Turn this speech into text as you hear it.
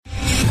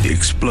The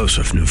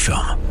explosive new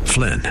film,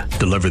 Flynn,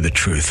 deliver the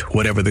truth,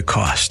 whatever the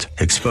cost,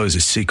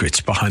 exposes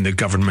secrets behind the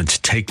government's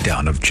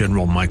takedown of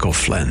General Michael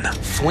Flynn.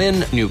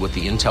 Flynn knew what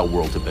the intel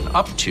world had been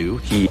up to.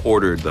 He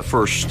ordered the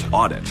first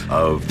audit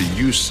of the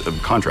use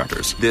of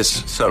contractors.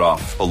 This set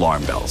off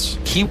alarm bells.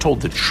 He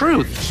told the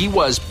truth. He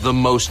was the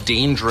most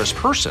dangerous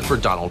person for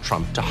Donald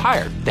Trump to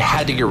hire. They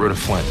had to get rid of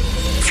Flynn.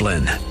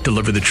 Flynn,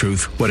 deliver the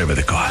truth, whatever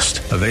the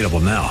cost. Available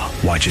now.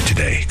 Watch it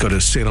today. Go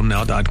to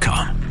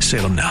salemnow.com.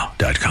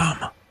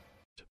 salemnow.com.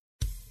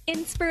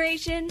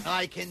 Inspiration.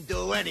 I can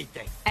do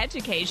anything.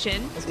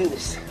 Education. Let's do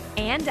this.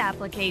 And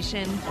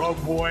application. Oh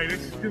boy, this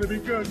is going to be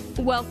good.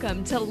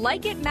 Welcome to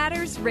Like It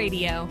Matters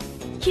Radio.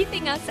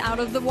 Keeping us out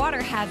of the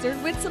water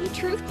hazard with some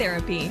truth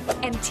therapy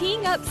and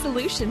teeing up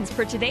solutions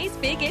for today's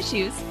big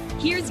issues.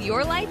 Here's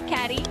your life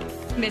caddy,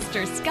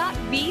 Mr. Scott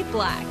V.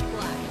 Black.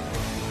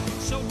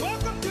 So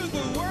welcome to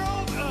the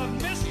world of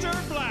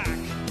Mr. Black.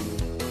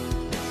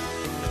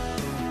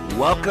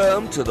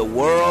 Welcome to the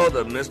world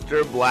of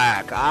Mr.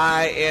 Black.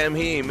 I am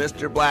he,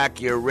 Mr. Black,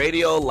 your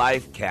radio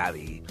life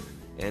caddy.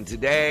 And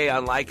today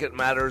on Like It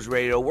Matters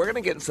Radio, we're going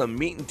to get some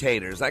meat and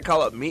taters. I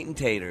call it meat and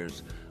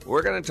taters.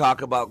 We're going to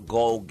talk about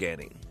goal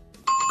getting.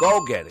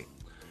 Goal getting.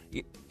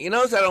 You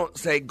notice I don't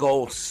say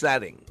goal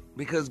setting,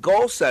 because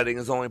goal setting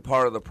is only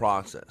part of the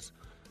process.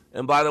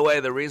 And by the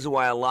way, the reason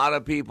why a lot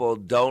of people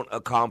don't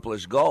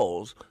accomplish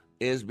goals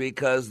is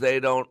because they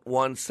don't,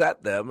 one,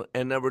 set them,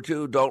 and number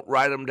two, don't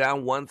write them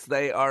down once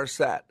they are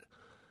set.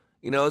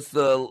 You know, it's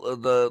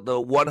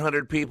the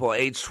 100 people,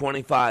 age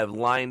 25,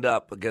 lined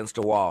up against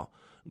a wall.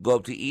 Go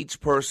up to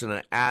each person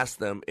and ask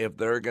them if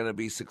they're going to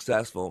be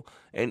successful.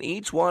 And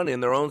each one, in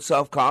their own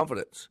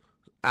self-confidence,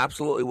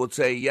 absolutely would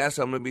say, yes,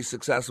 I'm going to be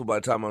successful by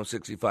the time I'm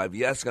 65.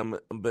 Yes, I'm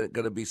going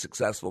to be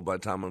successful by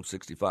the time I'm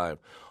 65.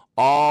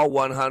 All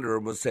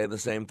 100 would say the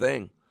same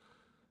thing.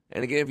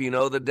 And again, if you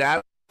know the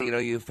data, you know,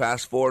 you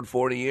fast forward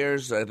 40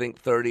 years, I think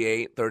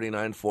 38,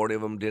 39, 40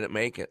 of them didn't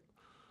make it.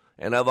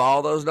 And of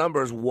all those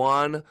numbers,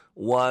 one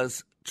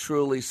was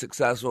truly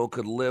successful,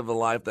 could live a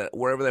life that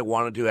wherever they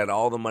wanted to, had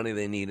all the money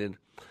they needed.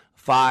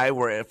 5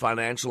 were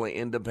financially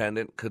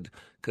independent,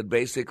 could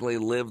basically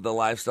live the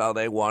lifestyle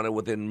they wanted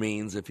within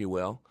means, if you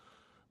will.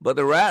 But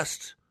the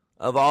rest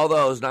of all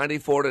those,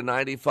 94 to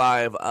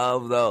 95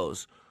 of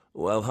those,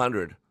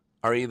 100,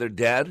 are either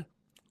dead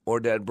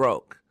or dead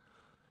broke.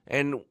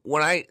 And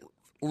when I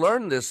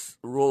learned this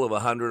rule of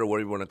 100, or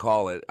whatever you want to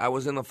call it, I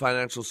was in the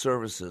financial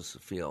services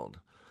field.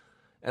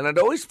 And I'd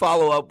always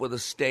follow up with a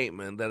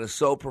statement that is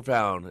so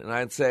profound. And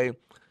I'd say,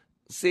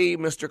 see,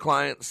 Mr.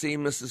 Client, see,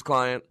 Mrs.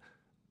 Client,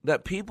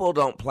 that people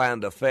don't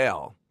plan to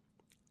fail.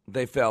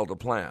 They fail to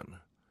plan.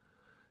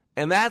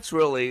 And that's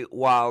really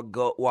why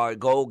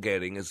goal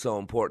getting is so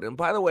important. And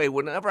by the way,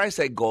 whenever I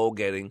say goal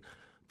getting,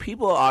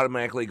 people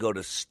automatically go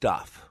to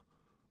stuff.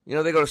 You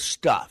know, they go to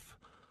stuff.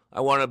 I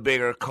want a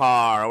bigger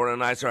car. I want a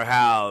nicer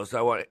house.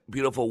 I want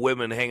beautiful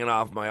women hanging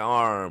off my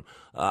arm.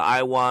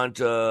 I want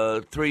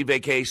 3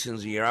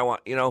 vacations a year. I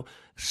want,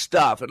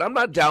 stuff. And I'm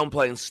not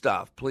downplaying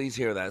stuff. Please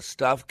hear that.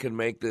 Stuff can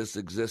make this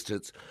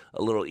existence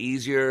a little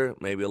easier,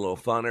 maybe a little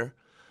funner.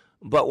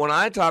 But when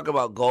I talk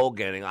about goal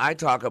getting, I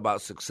talk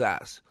about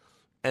success.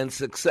 And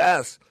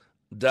success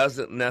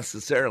doesn't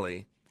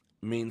necessarily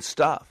mean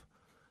stuff.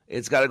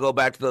 It's got to go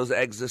back to those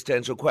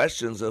existential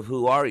questions of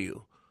who are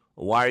you?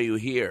 Why are you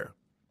here?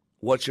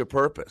 What's your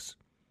purpose?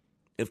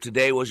 If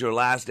today was your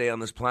last day on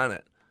this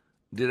planet,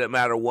 did it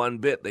matter one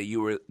bit that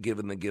you were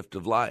given the gift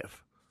of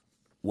life?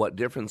 What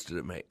difference did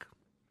it make?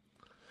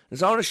 And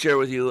so I want to share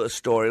with you a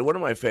story, one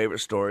of my favorite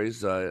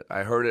stories. I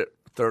heard it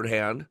third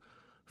hand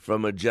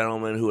from a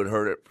gentleman who had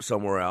heard it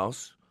somewhere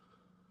else.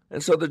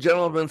 And so the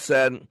gentleman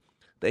said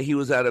that he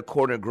was at a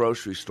corner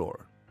grocery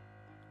store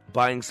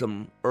buying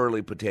some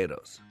early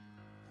potatoes.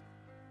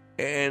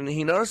 And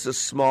he noticed a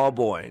small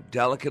boy,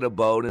 delicate of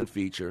bone and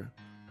feature,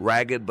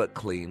 ragged but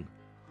clean,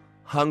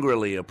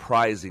 hungrily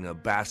apprising a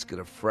basket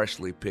of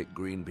freshly picked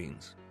green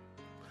beans.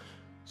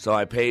 So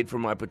I paid for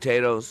my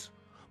potatoes,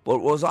 but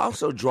was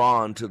also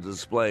drawn to the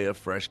display of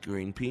fresh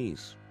green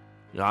peas.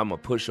 I'm a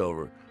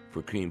pushover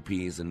for green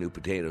peas and new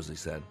potatoes, he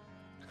said.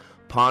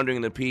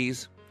 Pondering the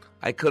peas,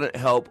 I couldn't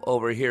help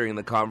overhearing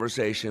the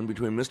conversation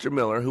between Mr.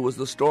 Miller, who was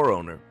the store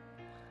owner,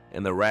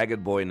 and the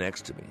ragged boy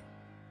next to me.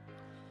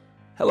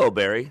 Hello,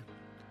 Barry.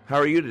 How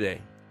are you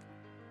today?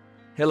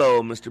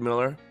 Hello, Mr.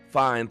 Miller.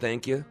 Fine,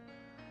 thank you.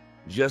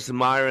 Just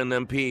admiring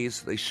them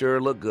peas. They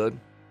sure look good.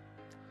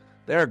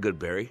 They're good,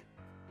 Barry.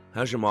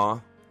 How's your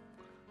ma?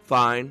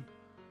 Fine.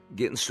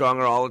 Getting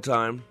stronger all the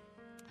time.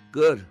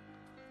 Good.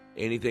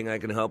 Anything I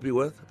can help you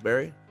with,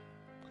 Barry?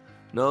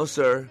 No,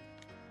 sir.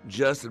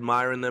 Just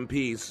admiring them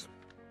peas.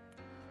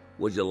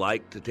 Would you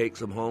like to take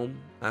some home?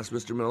 Asked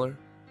Mr. Miller.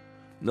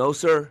 No,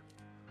 sir.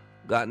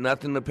 Got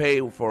nothing to pay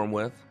for them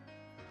with.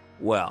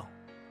 Well,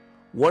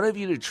 what have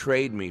you to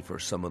trade me for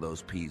some of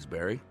those peas,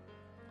 Barry?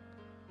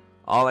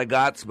 All I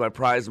got's my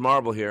prize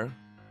marble here.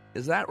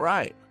 Is that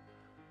right?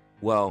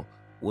 Well,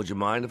 would you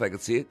mind if I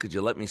could see it? Could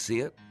you let me see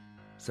it?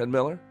 Said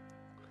Miller.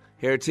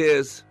 Here it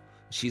is.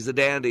 She's a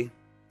dandy.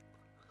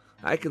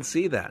 I can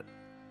see that.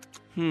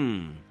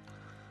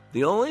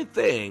 The only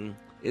thing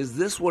is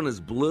this one is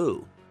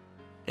blue,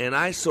 and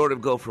I sort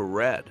of go for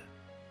red.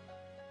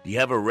 Do you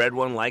have a red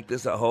one like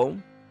this at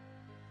home?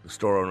 The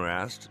store owner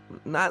asked.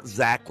 Not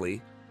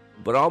exactly,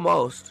 but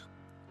almost.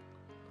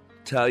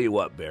 Tell you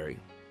what, Barry.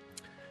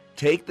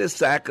 Take this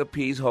sack of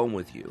peas home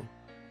with you,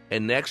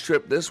 and next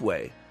trip this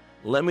way,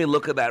 let me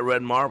look at that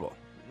red marble,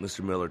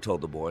 Mr. Miller told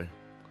the boy.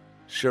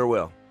 Sure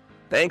will.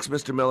 Thanks,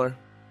 Mr. Miller.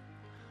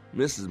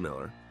 Mrs.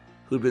 Miller,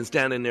 who'd been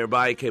standing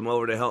nearby, came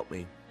over to help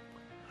me.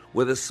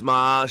 With a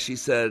smile, she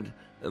said,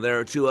 there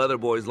are 2 other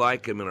boys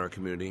like him in our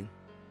community.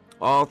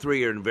 All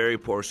 3 are in very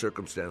poor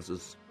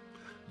circumstances.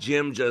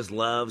 Jim just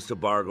loves to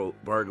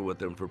bargain with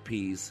them for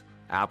peas,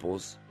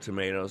 apples,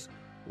 tomatoes,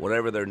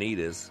 whatever their need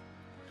is.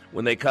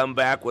 When they come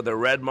back with their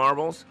red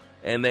marbles,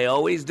 and they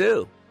always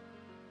do,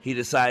 he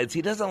decides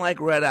he doesn't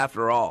like red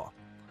after all,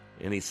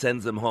 and he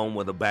sends them home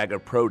with a bag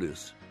of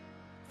produce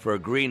for a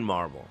green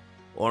marble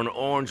or an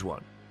orange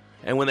one.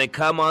 And when they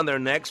come on their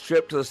next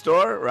trip to the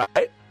store,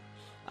 right,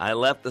 I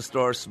left the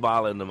store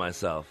smiling to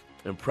myself,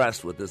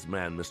 impressed with this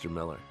man, Mr.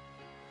 Miller.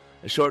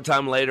 A short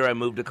time later, I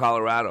moved to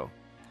Colorado,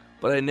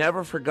 but I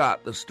never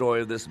forgot the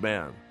story of this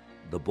man,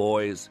 the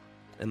boys,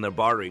 and their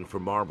bartering for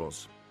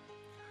marbles.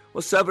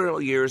 Well, several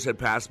years had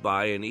passed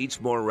by, and each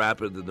more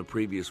rapid than the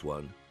previous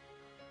one.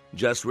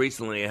 Just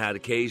recently, I had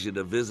occasion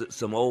to visit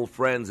some old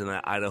friends in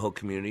that Idaho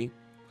community,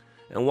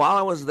 and while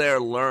I was there,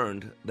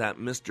 learned that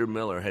Mr.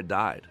 Miller had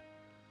died.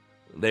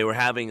 They were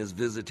having his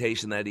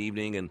visitation that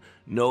evening, and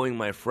knowing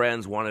my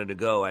friends wanted to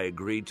go, I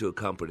agreed to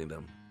accompany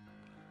them.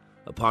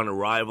 Upon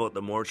arrival at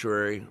the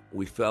mortuary,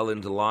 we fell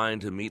into line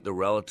to meet the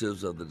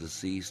relatives of the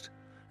deceased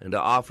and to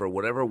offer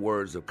whatever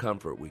words of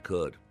comfort we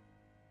could.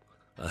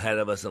 Ahead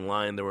of us in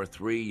line, there were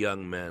 3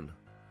 young men.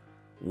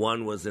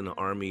 One was in an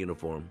army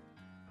uniform,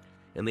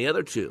 and the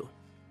other 2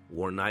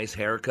 wore nice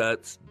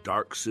haircuts,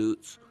 dark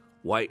suits,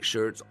 white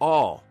shirts,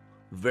 all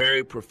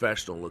very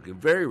professional looking,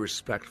 very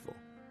respectful.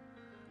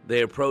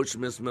 They approached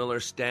Miss Miller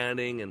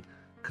standing and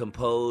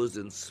composed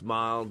and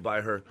smiled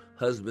by her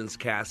husband's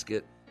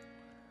casket.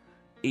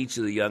 Each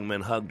of the young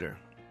men hugged her,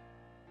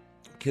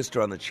 kissed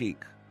her on the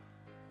cheek,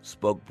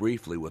 spoke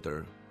briefly with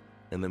her,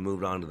 and then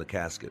moved on to the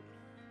casket.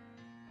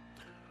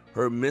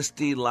 Her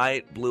misty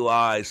light blue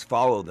eyes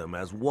followed them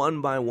as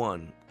one by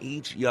one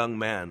each young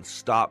man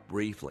stopped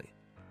briefly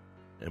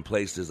and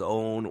placed his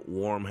own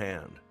warm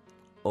hand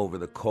over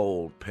the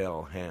cold,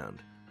 pale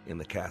hand in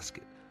the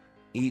casket.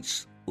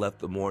 Each left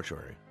the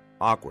mortuary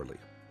awkwardly,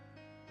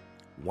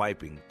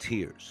 wiping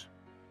tears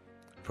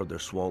from their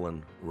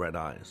swollen red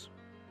eyes.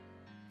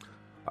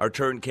 Our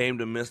turn came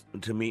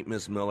to meet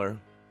Miss Miller.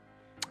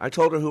 I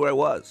told her who I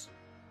was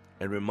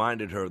and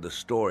reminded her of the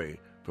story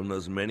from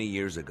those many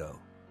years ago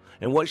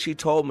and what she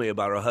told me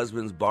about her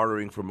husband's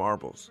bartering for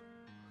marbles.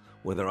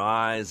 With her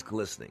eyes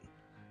glistening,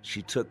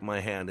 she took my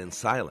hand in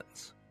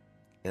silence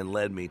and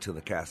led me to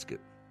the casket.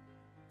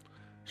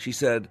 She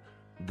said,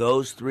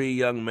 "Those 3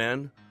 young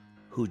men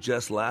who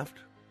just left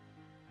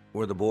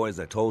were the boys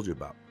I told you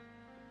about.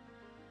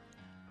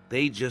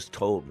 They just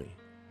told me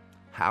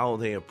how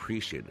they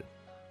appreciated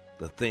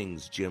the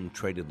things Jim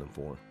traded them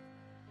for.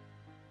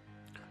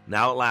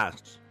 Now at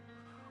last,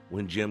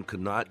 when Jim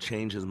could not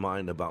change his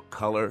mind about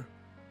color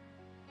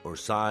or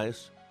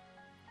size,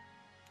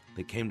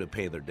 they came to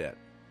pay their debt.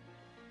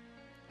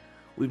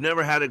 We've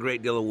never had a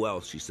great deal of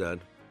wealth," she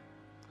said.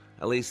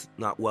 "At least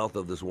not wealth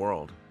of this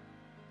world.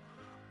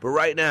 But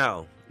right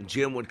now,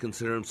 Jim would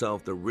consider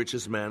himself the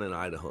richest man in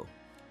Idaho."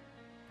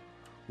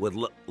 With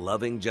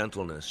loving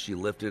gentleness, she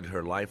lifted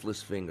her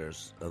lifeless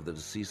fingers of the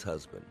deceased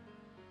husband.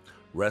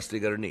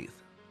 Resting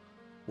underneath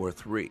were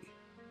 3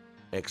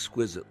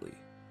 exquisitely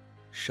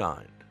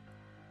shined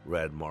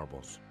red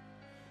marbles.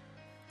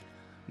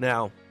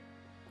 Now,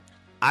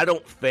 I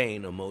don't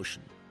feign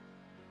emotion.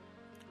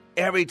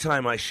 Every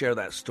time I share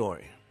that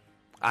story,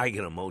 I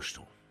get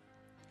emotional.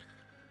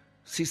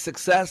 See,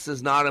 success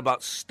is not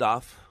about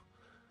stuff.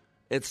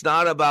 It's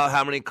not about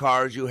how many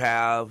cars you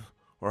have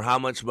or how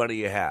much money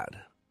you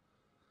had.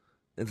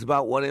 It's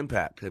about what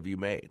impact have you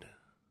made.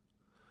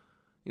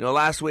 You know,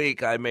 last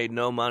week I made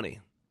no money,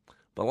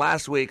 but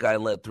last week I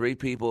led 3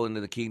 people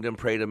into the kingdom,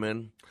 prayed them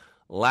in.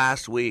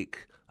 Last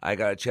week I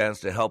got a chance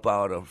to help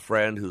out a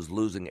friend who's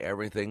losing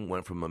everything,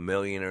 went from a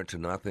millionaire to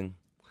nothing.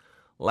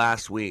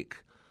 Last week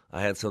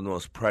I had some of the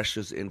most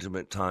precious,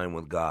 intimate time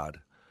with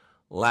God.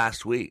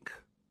 Last week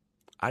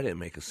I didn't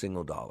make a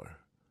single dollar.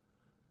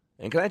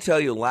 And can I tell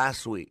you,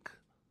 last week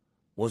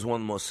was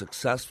one of the most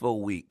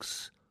successful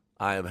weeks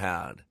I have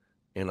had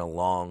in a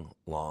long,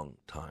 long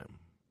time.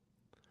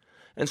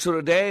 And so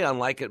today on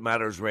Like It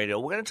Matters Radio,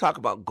 we're going to talk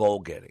about goal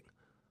getting.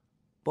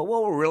 But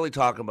what we're really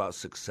talking about is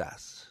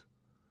success.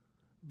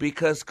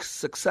 Because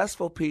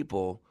successful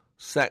people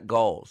set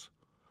goals.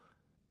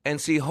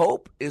 And see,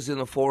 hope is in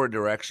the forward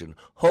direction.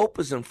 Hope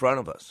is in front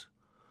of us.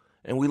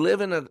 And we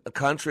live in a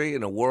country,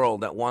 in a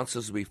world that wants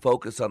us to be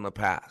focused on the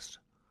past.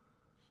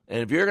 And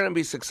if you're going to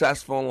be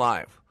successful in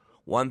life,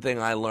 one thing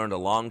I learned a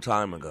long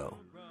time ago,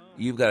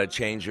 you've got to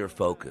change your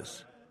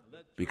focus.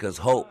 Because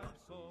hope,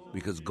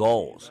 because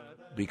goals,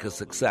 because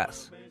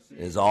success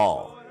is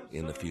all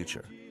in the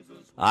future.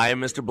 I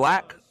am Mr.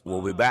 Black.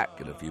 We'll be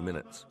back in a few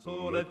minutes.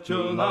 So let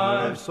your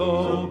life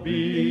so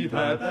be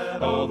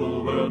that all the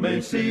world may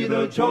see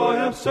the joy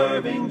of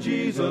serving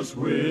Jesus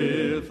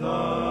with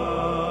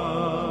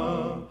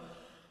a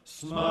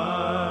smile,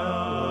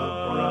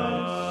 a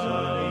bright,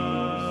 sunny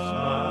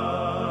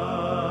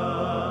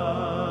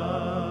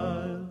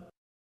smile.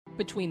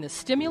 Between the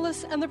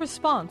stimulus and the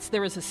response,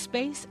 there is a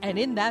space, and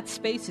in that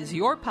space is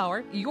your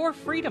power, your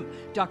freedom.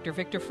 Dr.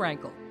 Viktor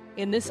Frankl.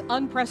 In this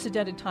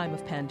unprecedented time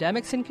of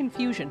pandemics and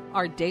confusion,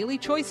 our daily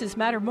choices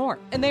matter more,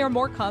 and they are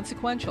more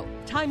consequential.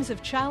 Times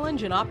of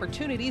challenge and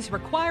opportunities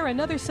require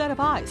another set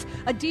of eyes,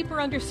 a deeper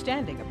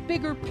understanding, a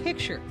bigger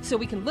picture, so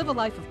we can live a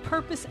life of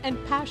purpose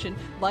and passion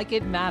like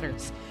it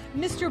matters.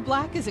 Mr.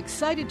 Black is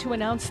excited to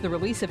announce the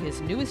release of his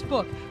newest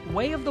book,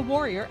 Way of the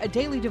Warrior, a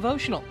daily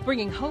devotional,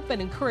 bringing hope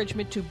and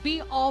encouragement to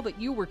be all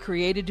that you were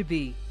created to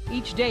be.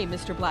 Each day,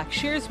 Mr. Black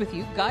shares with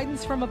you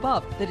guidance from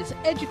above that is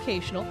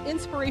educational,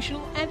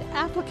 inspirational, and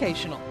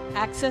applicational.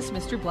 Access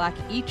Mr. Black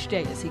each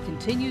day as he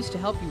continues to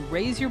help you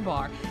raise your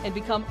bar and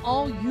become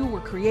all you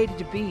were created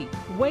to be.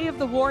 Way of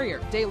the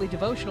Warrior Daily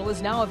Devotional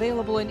is now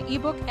available in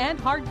ebook and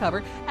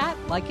hardcover at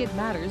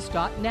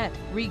likeitmatters.net.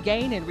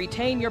 Regain and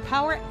retain your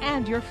power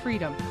and your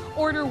freedom.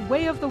 Order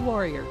Way of the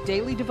Warrior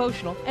Daily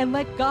Devotional and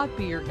let God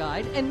be your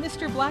guide and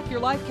Mr. Black your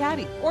life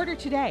caddy. Order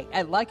today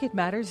at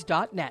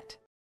likeitmatters.net.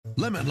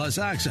 Limitless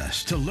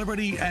access to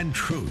liberty and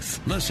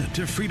truth. Listen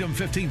to Freedom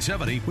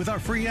 1570 with our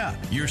free app,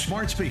 your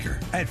smart speaker,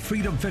 at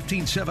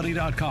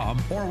freedom1570.com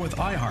or with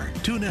iHeart,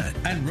 TuneIn,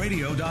 and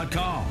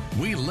radio.com.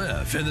 We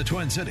live in the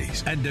Twin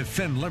Cities and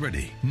defend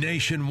liberty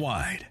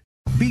nationwide.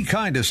 Be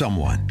kind to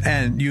someone,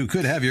 and you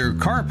could have your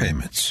car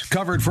payments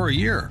covered for a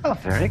year. Oh,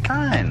 very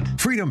kind.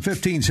 Freedom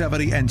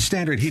 1570 and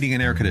Standard Heating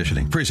and Air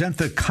Conditioning present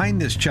the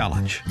Kindness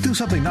Challenge. Do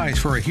something nice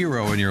for a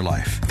hero in your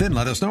life. Then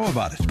let us know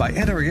about it by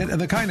entering it in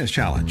the Kindness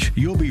Challenge.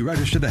 You'll be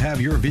registered to have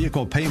your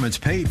vehicle payments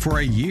paid for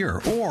a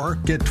year or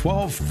get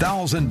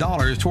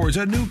 $12,000 towards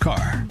a new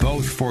car,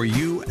 both for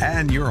you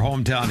and your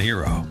hometown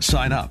hero.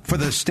 Sign up for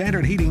the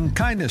Standard Heating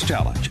Kindness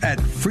Challenge at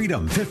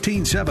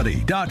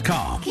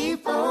freedom1570.com.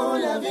 Keep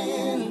on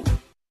loving.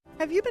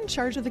 Have you been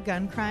charged with a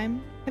gun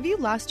crime? Have you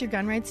lost your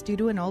gun rights due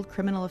to an old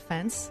criminal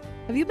offense?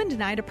 Have you been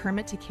denied a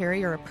permit to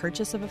carry or a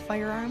purchase of a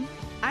firearm?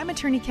 I'm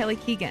attorney Kelly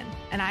Keegan,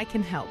 and I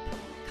can help.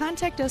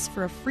 Contact us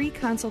for a free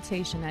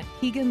consultation at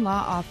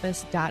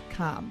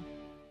KeeganLawOffice.com.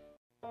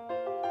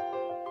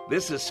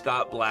 This is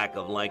Scott Black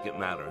of Like It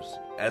Matters.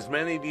 As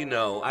many of you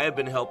know, I have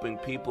been helping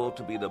people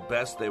to be the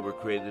best they were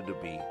created to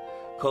be.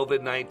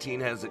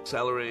 COVID-19 has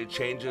accelerated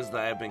changes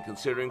that I have been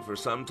considering for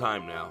some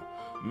time now.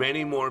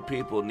 Many more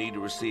people need to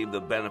receive the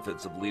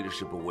benefits of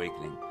Leadership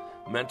Awakening.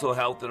 Mental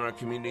health in our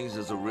communities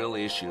is a real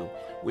issue.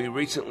 We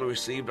recently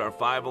received our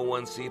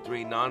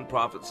 501c3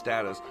 nonprofit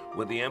status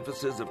with the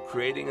emphasis of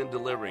creating and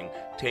delivering,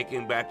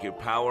 taking back your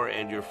power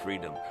and your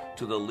freedom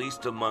to the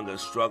least among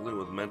us struggling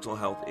with mental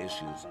health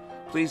issues.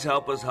 Please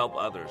help us help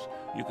others.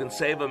 You can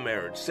save a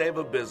marriage, save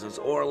a business,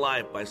 or a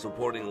life by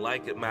supporting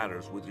Like It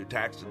Matters with your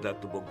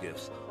tax-deductible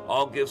gifts.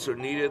 All gifts are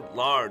needed,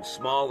 large,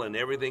 small, and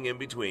everything in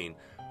between.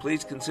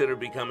 Please consider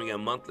becoming a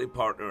monthly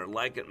partner at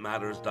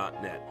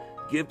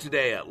likeitmatters.net. Give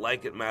today at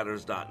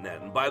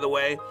likeitmatters.net. And by the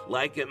way,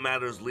 Like It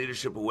Matters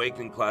Leadership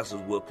Awakening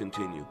classes will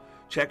continue.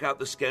 Check out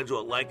the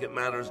schedule at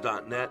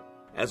likeitmatters.net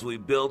as we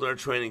build our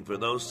training for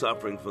those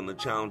suffering from the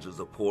challenges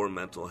of poor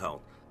mental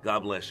health.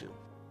 God bless you.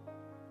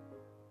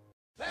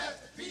 Pass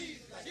the peas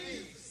like you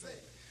used to say.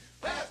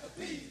 Pass the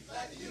peas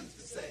like you used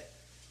to say.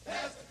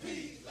 Pass the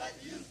peas like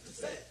you used to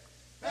say.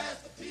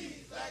 Pass the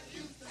peas like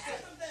you used to say.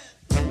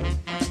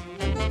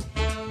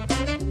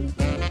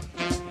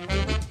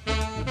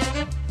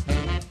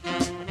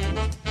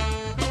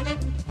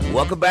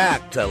 Welcome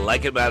back to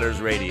Like It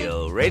Matters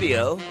Radio.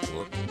 Radio,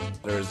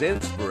 there's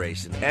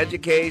inspiration,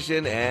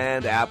 education,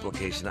 and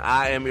application.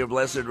 I am your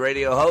blessed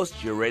radio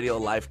host, your radio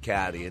life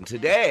caddy, and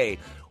today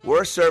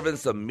we're serving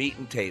some meat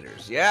and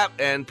taters. Yep,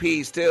 and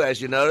peas too,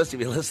 as you noticed. If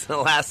you listen to the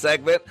last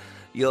segment,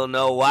 you'll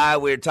know why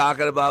we're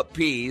talking about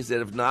peas,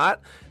 and if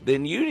not,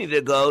 then you need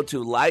to go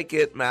to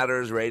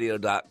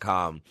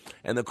likeitmattersradio.com.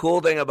 And the cool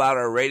thing about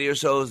our radio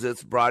show is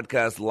it's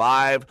broadcast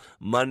live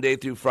Monday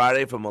through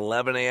Friday from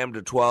 11 a.m.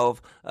 to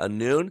 12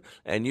 noon,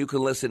 and you can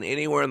listen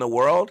anywhere in the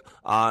world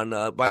on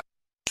by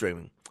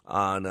streaming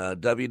on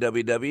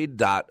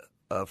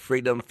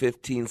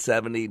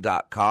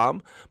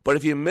www.freedom1570.com. But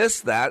if you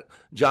missed that,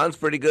 John's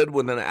pretty good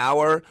with an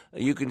hour.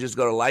 You can just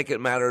go to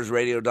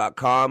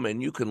likeitmattersradio.com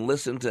and you can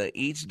listen to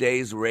each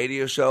day's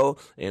radio show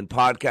in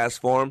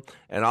podcast form.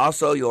 And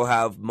also you'll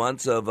have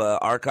months of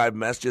archived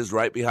messages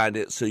right behind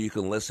it so you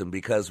can listen.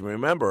 Because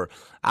remember,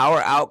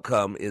 our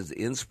outcome is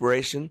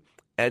inspiration,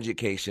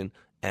 education,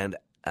 and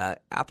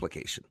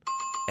application.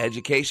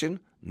 Education,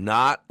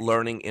 not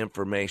learning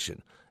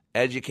information.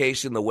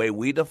 Education, the way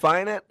we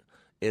define it,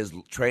 is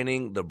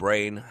training the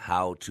brain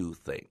how to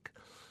think.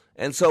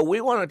 And so we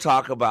want to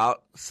talk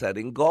about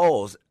setting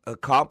goals,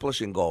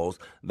 accomplishing goals.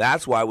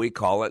 That's why we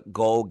call it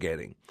goal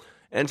getting.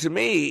 And to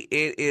me,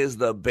 it is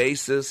the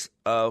basis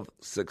of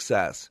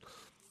success.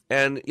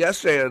 And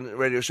yesterday on the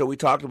radio show, we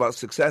talked about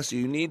success.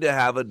 You need to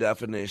have a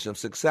definition of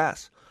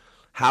success.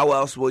 How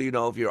else will you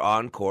know if you're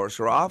on course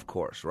or off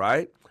course,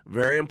 right?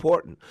 Very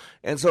important.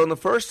 And so in the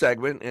first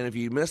segment, and if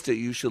you missed it,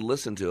 you should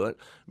listen to it,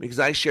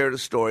 because I shared a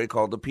story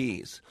called The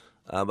Peas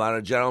about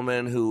a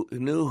gentleman who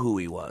knew who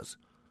he was.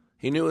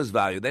 He knew his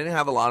value. They didn't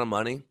have a lot of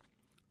money.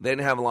 They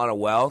didn't have a lot of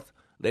wealth.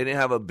 They didn't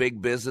have a big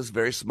business,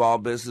 very small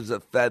business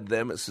that fed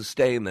them, it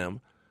sustained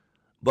them.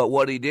 But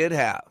what he did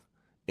have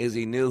is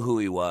he knew who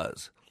he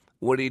was.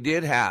 What he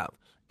did have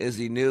is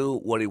he knew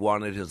what he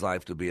wanted his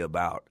life to be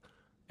about.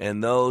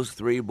 And those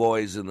three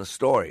boys in the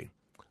story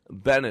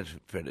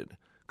benefited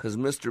because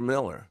Mr.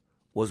 Miller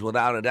was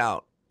without a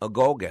doubt a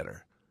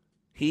goal-getter.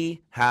 He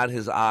had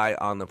his eye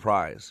on the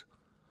prize.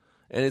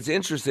 And it's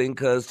interesting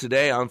because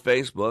today on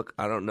Facebook,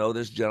 I don't know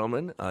this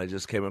gentleman. I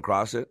just came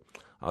across it.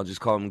 I'll just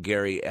call him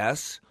Gary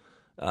S.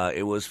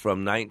 It was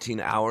from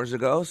 19 hours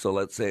ago, so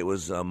let's say it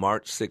was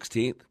March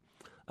 16th.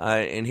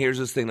 And here's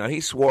this thing. Now,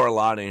 he swore a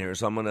lot in here,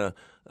 so I'm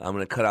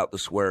gonna cut out the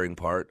swearing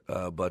part,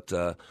 but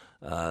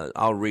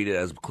I'll read it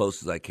as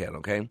close as I can,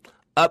 okay?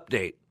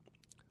 Update.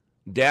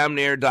 Damn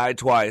near died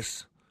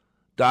twice.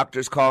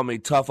 Doctors call me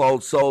tough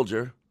old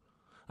soldier.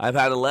 I've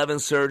had 11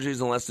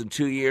 surgeries in less than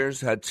 2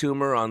 years, had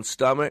tumor on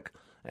stomach,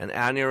 an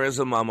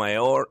aneurysm on my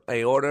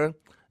aorta,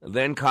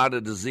 then caught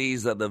a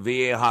disease that the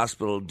VA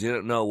hospital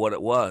didn't know what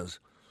it was.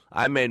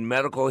 I made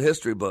medical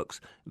history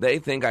books. They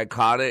think I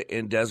caught it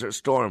in Desert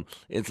Storm.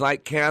 It's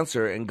like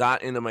cancer and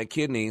got into my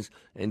kidneys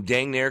and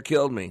dang near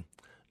killed me.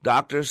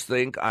 Doctors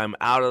think I'm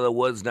out of the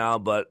woods now,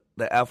 but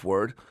the F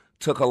word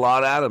took a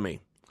lot out of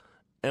me.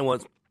 And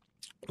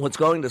what's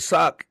going to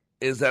suck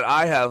is that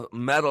I have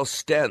metal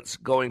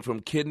stents going from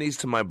kidneys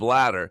to my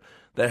bladder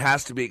that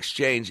has to be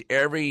exchanged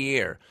every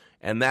year.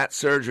 And that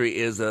surgery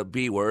is a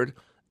B word,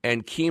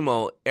 and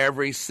chemo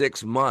every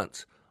 6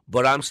 months.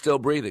 But I'm still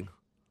breathing.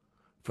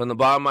 From the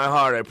bottom of my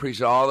heart, I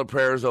appreciate all the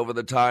prayers over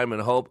the time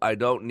and hope I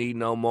don't need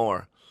no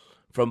more.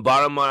 From the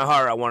bottom of my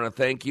heart, I want to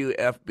thank you,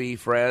 FB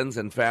friends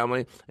and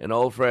family and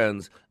old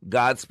friends.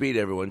 Godspeed,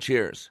 everyone.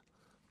 Cheers.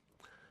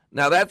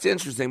 Now, that's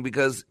interesting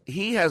because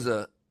he has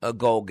a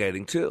goal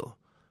getting too.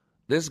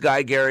 This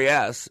guy, Gary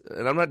S.,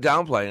 and I'm not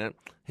downplaying it,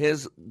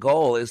 his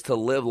goal is to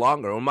live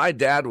longer. When my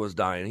dad was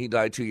dying, he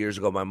died 2 years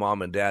ago. My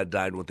mom and dad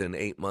died within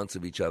 8 months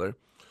of each other.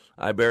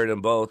 I buried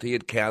them both. He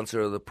had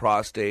cancer of the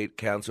prostate,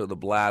 cancer of the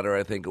bladder,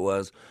 I think it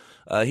was.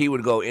 He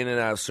would go in and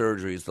out of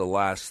surgeries the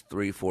last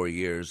 3-4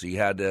 years. He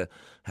had to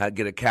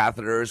get a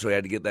catheter, so he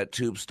had to get that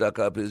tube stuck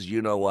up his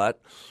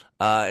you-know-what.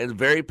 It's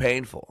very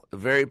painful,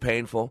 very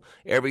painful.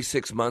 Every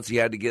 6 months he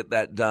had to get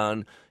that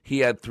done. He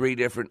had 3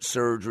 different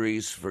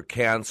surgeries for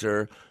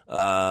cancer.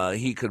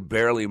 He could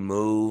barely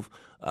move,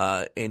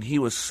 and he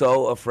was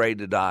so afraid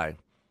to die.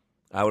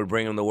 I would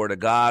bring him the Word of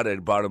God. I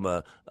brought him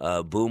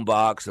a boom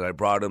box, and I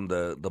brought him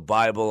the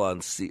Bible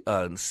on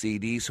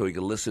CD so he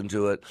could listen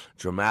to it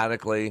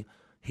dramatically.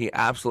 He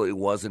absolutely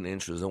wasn't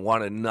interested and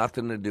wanted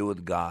nothing to do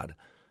with God,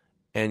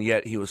 and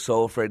yet he was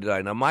so afraid to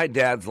die. Now, my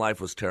dad's life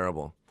was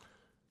terrible.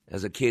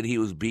 As a kid, he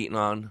was beaten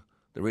on.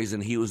 The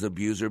reason he was an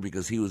abuser,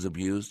 because he was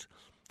abused.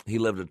 He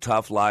lived a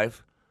tough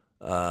life,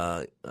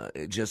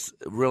 just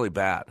really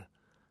bad.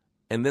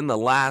 And then the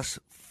last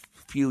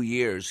few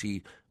years,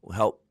 he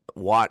helped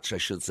watch, I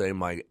should say,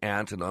 my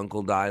aunt and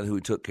uncle die, who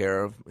he took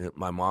care of,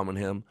 my mom and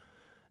him.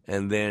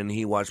 And then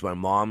he watched my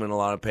mom in a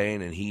lot of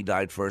pain, and he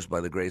died first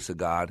by the grace of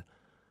God.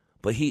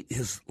 But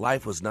his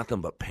life was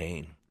nothing but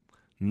pain,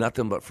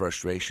 nothing but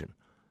frustration.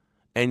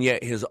 And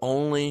yet his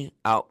only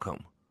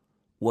outcome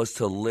was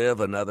to live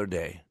another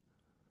day,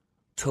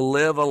 to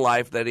live a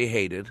life that he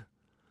hated,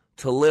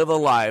 to live a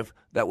life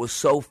that was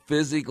so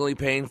physically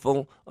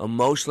painful,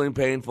 emotionally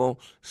painful,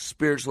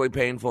 spiritually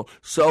painful,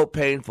 so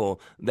painful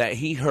that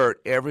he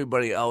hurt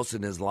everybody else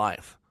in his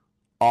life,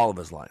 all of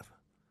his life.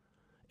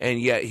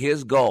 And yet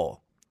his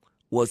goal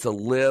was to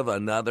live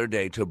another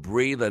day, to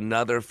breathe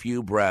another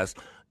few breaths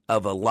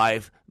of a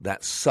life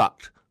that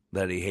sucked,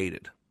 that he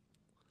hated.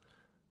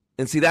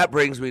 And see, that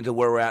brings me to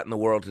where we're at in the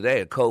world today,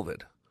 at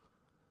COVID.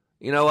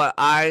 You know what?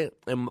 I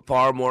am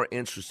far more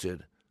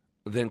interested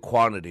than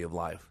quantity of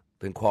life,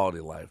 than quality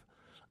of life.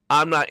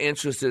 I'm not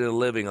interested in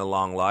living a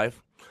long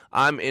life.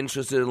 I'm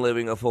interested in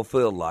living a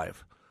fulfilled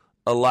life,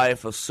 a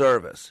life of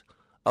service,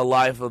 a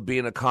life of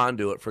being a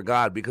conduit for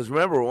God. Because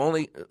remember,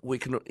 we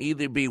can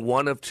either be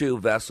one of two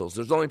vessels.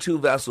 There's only two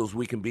vessels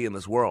we can be in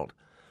this world.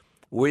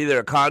 We're either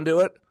a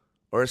conduit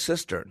or a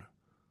cistern.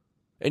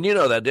 And you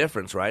know that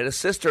difference, right? A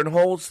cistern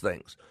holds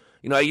things.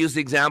 You know, I use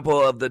the example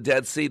of the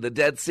Dead Sea. The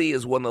Dead Sea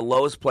is one of the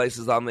lowest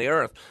places on the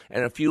earth,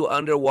 and a few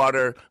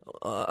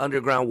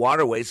underground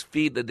waterways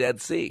feed the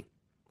Dead Sea.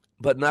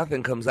 But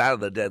nothing comes out of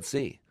the Dead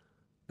Sea.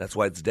 That's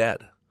why it's dead.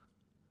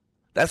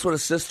 That's what a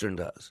cistern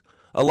does.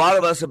 A lot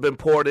of us have been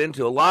poured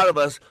into. A lot of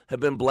us have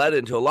been bled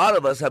into. A lot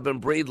of us have been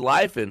breathed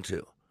life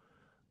into.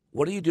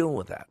 What are you doing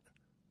with that?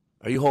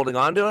 Are you holding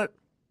on to it?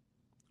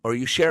 Or are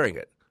you sharing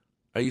it?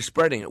 Are you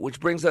spreading it? Which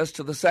brings us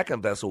to the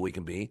second vessel we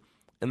can be,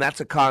 and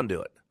that's a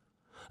conduit.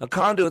 A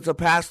conduit's a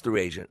pass-through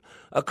agent.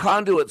 A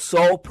conduit's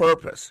sole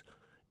purpose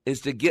is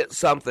to get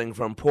something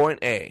from point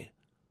A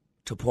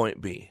to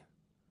point B.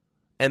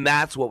 And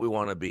that's what we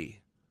want to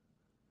be.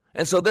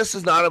 And so this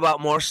is not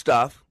about more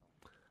stuff.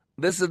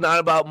 This is not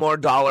about more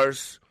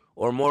dollars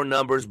or more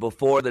numbers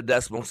before the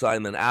decimal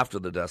sign than after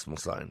the decimal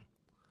sign.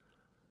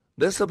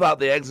 This is about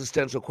the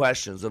existential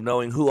questions of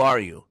knowing who are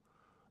you?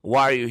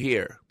 Why are you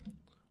here?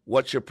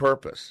 What's your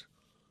purpose?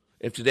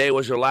 If today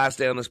was your last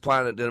day on this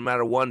planet, it didn't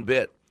matter one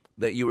bit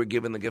that you were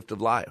given the gift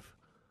of life.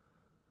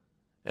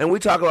 And we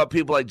talk about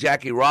people like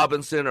Jackie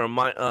Robinson or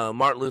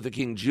Martin Luther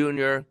King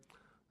Jr.,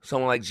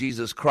 someone like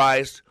Jesus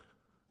Christ,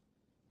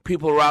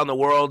 people around the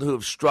world who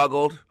have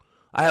struggled.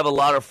 I have a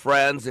lot of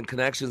friends and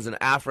connections in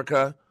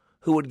Africa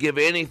who would give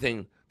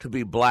anything to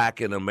be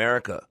black in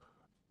America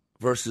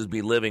versus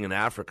be living in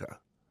Africa.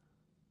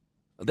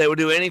 They would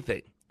do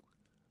anything.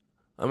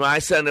 I mean, I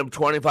send them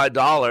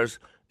 $25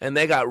 and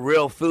they got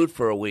real food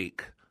for a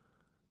week.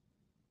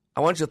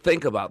 I want you to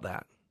think about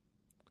that.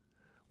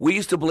 We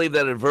used to believe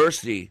that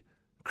adversity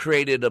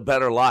created a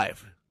better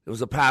life. It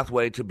was a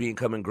pathway to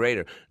becoming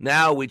greater.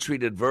 Now we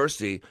treat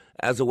adversity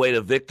as a way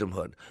to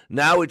victimhood.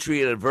 Now we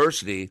treat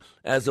adversity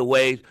as a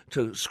way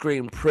to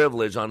scream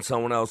privilege on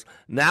someone else.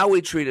 Now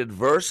we treat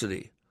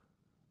adversity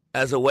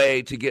as a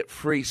way to get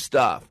free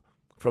stuff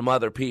from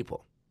other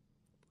people.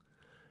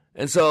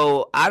 And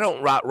so I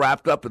don't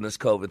wrapped up in this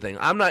COVID thing.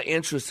 I'm not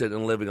interested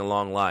in living a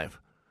long life.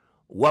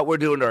 What we're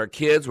doing to our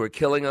kids, we're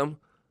killing them.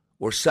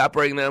 We're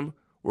separating them.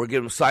 We're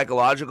giving them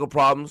psychological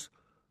problems.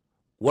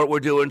 What we're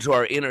doing to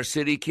our inner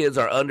city kids,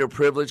 our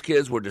underprivileged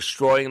kids, we're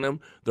destroying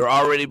them. They're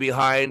already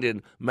behind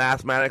in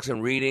mathematics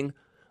and reading.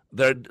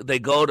 They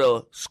go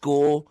to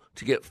school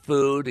to get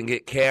food and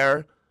get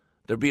care.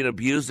 They're being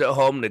abused at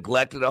home,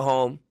 neglected at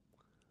home.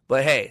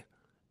 But hey,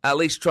 at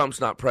least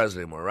Trump's not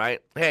president anymore, right?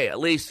 Hey, at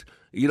least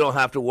you don't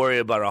have to worry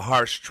about a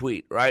harsh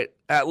tweet, right?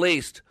 At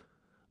least,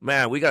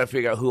 man, we got to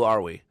figure out who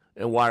are we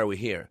and why are we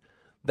here.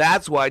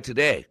 That's why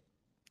today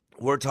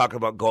we're talking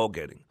about goal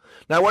getting.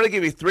 Now, I want to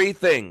give you 3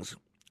 things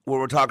when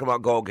we're talking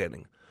about goal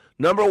getting.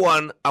 Number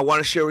 1, I want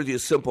to share with you a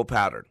simple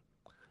pattern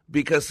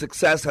because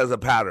success has a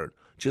pattern,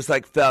 just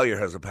like failure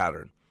has a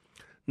pattern.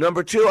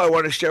 Number 2, I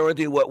want to share with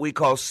you what we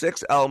call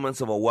 6 elements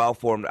of a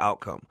well-formed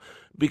outcome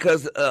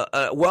because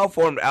a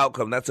well-formed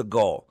outcome, that's a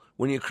goal.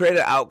 When you create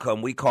an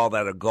outcome, we call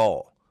that a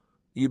goal.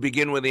 You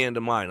begin with the end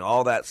in mind,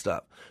 all that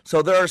stuff.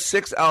 So there are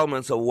 6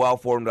 elements of a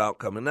well-formed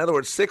outcome. In other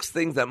words, 6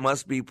 things that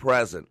must be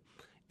present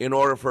in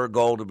order for a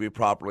goal to be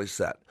properly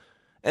set.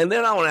 And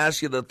then I want to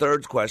ask you the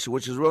third question,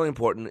 which is really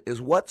important,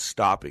 is what's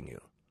stopping you?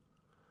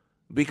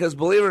 Because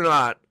believe it or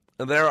not,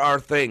 there are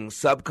things,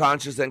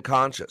 subconscious and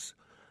conscious,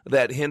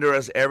 that hinder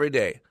us every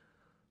day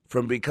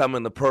from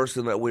becoming the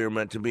person that we are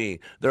meant to be.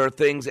 There are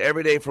things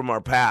every day from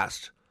our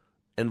past,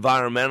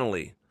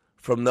 environmentally,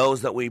 from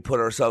those that we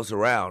put ourselves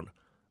around,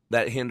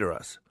 that hinder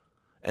us.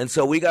 And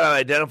so we got to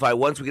identify,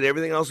 once we get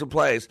everything else in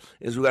place,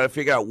 is we got to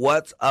figure out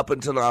what's up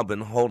until now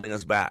been holding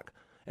us back.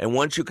 And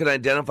once you can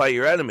identify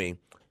your enemy,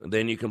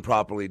 then you can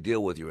properly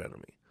deal with your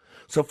enemy.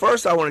 So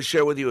first, I want to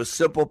share with you a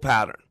simple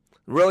pattern.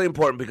 Really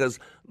important because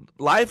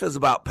life is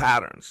about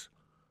patterns.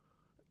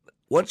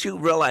 Once you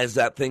realize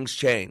that, things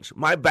change.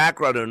 My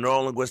background in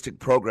neuro-linguistic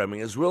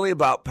programming is really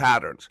about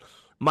patterns.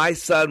 My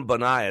son,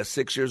 Benaiah,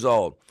 6 years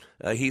old,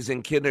 he's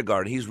in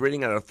kindergarten. He's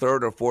reading at a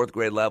 3rd or 4th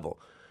grade level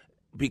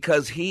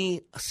because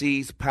he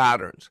sees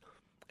patterns.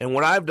 And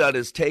what I've done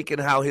is taken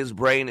how his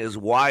brain is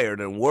wired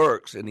and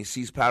works, and he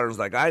sees patterns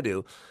like I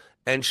do,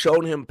 and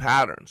shown him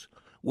patterns,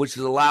 which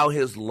allow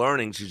his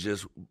learning to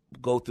just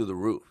go through the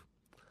roof.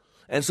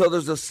 And so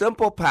there's a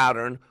simple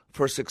pattern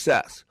for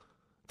success.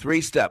 3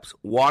 steps.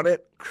 Want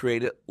it,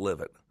 create it, live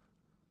it.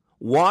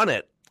 Want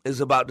it is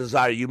about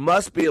desire. You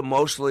must be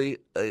emotionally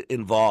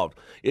involved.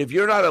 If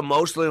you're not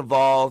emotionally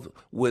involved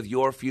with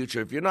your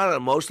future, if you're not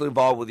emotionally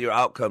involved with your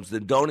outcomes,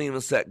 then don't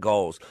even set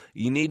goals.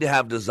 You need to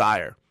have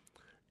desire.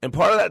 And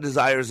part of that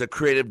desire is a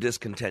creative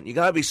discontent. You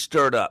got to be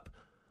stirred up.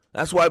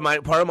 That's why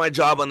part of my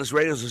job on this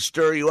radio is to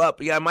stir you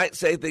up. Yeah, I might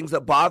say things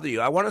that bother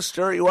you. I want to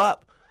stir you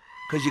up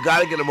because you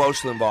got to get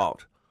emotionally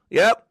involved.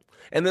 Yep.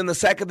 And then the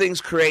second thing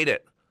is create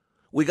it.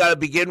 We got to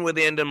begin with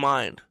the end in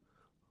mind.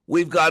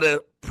 We've got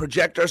to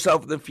project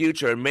ourselves in the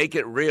future and make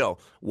it real.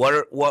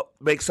 What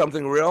makes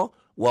something real?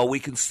 Well, we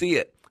can see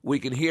it. We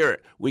can hear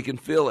it. We can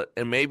feel it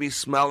and maybe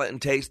smell it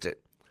and taste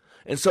it.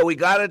 And so we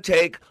got to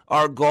take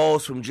our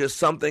goals from just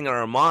something in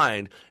our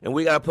mind, and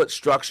we got to put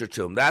structure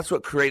to them. That's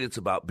what Create It's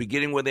about,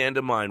 beginning with the end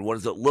in mind. What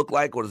does it look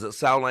like? What does it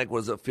sound like?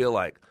 What does it feel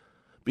like?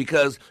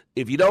 Because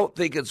if you don't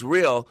think it's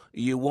real,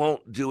 you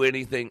won't do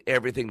everything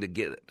to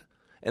get it.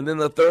 And then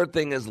the third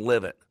thing is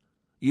live it.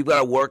 You've got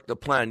to work the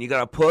plan. You got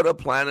to put a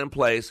plan in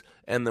place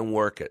and then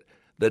work it.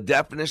 The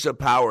definition of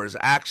power is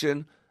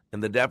action,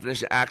 and the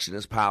definition of action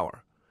is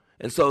power.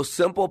 And so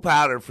simple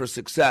pattern for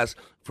success,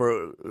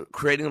 for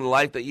creating the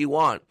life that you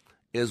want,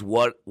 is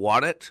want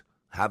it,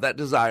 have that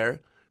desire,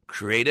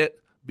 create it,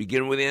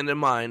 begin with the end in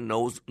mind,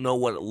 know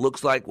what it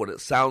looks like, what it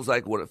sounds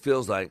like, what it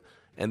feels like,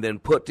 and then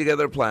put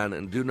together a plan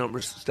and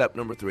do step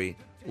number 3,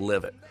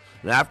 live it.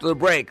 And after the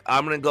break,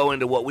 I'm going to go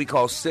into what we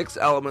call 6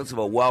 elements of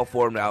a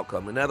well-formed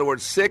outcome. In other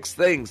words, 6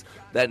 things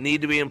that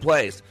need to be in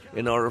place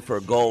in order for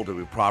a goal to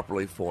be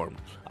properly formed.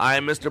 I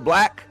am Mr.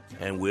 Black,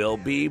 and we'll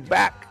be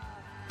back.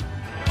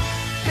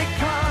 They're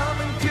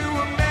coming to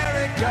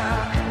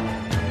America.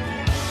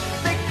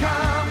 They're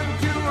coming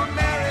to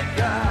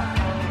America.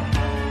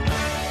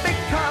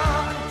 They're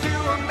coming to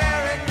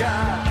America.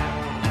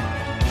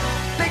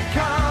 They're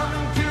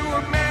coming to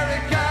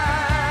America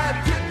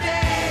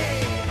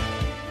today.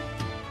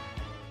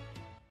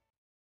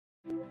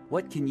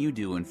 What can you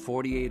do in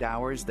 48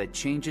 hours that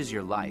changes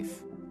your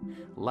life?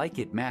 Like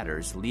It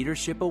Matters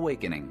Leadership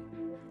Awakening.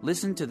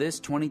 Listen to this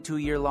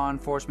 22-year law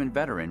enforcement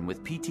veteran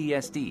with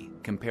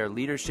PTSD compare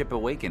Leadership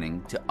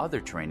Awakening to other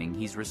training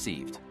he's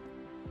received.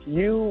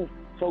 You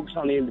focus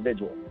on the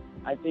individual.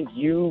 I think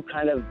you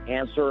kind of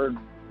answered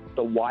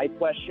the why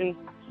question,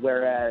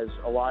 whereas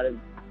a lot of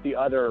the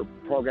other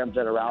programs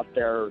that are out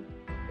there,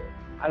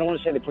 I don't want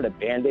to say they put a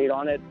Band-Aid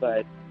on it,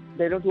 but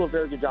they don't do a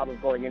very good job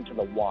of going into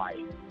the why.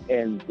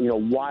 And,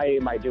 why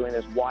am I doing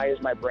this? Why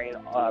is my brain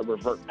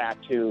revert back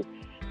to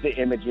the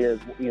images?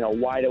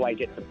 Why do I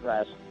get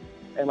depressed?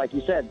 And like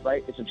you said,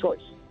 right, it's a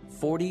choice.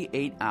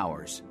 48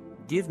 hours.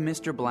 Give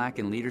Mr. Black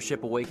and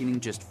Leadership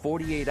Awakening just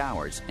 48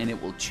 hours, and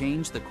it will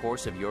change the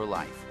course of your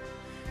life.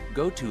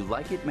 Go to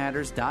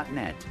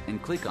likeitmatters.net and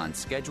click on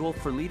Schedule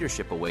for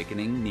Leadership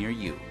Awakening near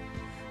you.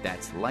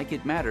 That's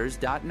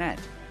likeitmatters.net.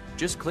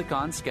 Just click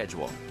on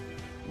Schedule.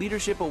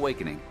 Leadership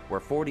Awakening,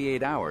 where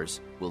 48 hours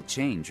will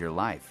change your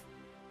life.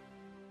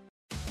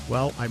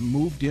 Well, I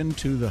moved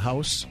into the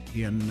house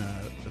in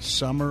the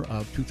summer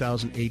of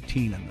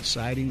 2018, and the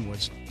siding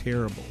was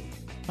terrible.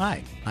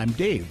 Hi, I'm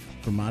Dave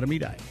from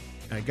Matamidi.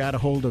 I got a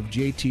hold of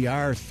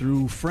JTR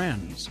through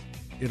friends.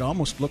 It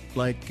almost looked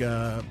like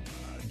a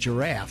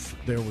giraffe.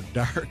 There were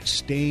dark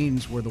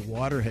stains where the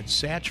water had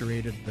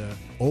saturated the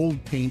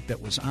old paint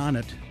that was on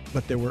it,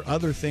 but there were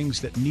other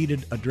things that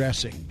needed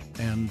addressing,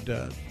 and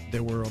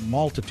there were a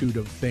multitude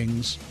of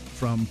things,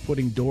 from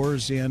putting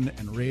doors in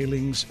and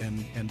railings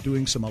and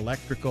doing some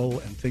electrical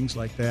and things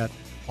like that,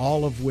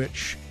 all of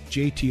which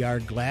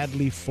JTR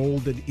gladly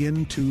folded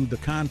into the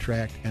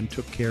contract and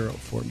took care of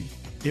for me.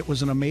 It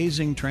was an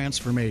amazing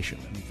transformation.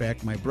 In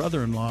fact, my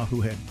brother-in-law, who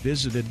had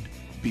visited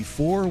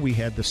before we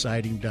had the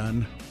siding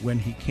done, when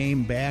he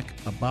came back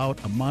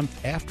about a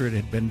month after it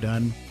had been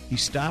done, he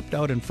stopped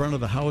out in front of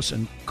the house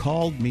and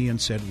called me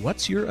and said,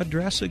 "What's your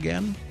address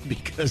again?"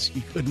 Because he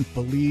couldn't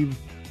believe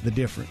the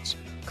difference.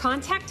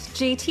 Contact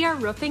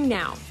JTR Roofing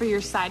now for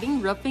your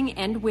siding, roofing,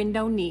 and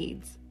window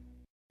needs.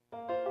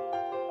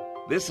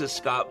 This is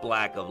Scott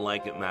Black of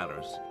Like It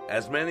Matters.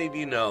 As many of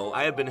you know,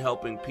 I have been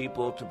helping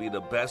people to be the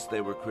best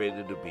they were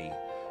created to be.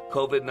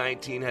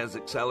 COVID-19 has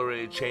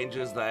accelerated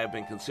changes that I have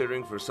been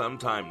considering for some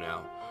time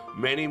now.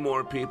 Many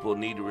more people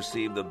need to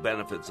receive the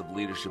benefits of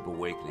Leadership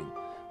Awakening.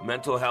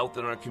 Mental health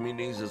in our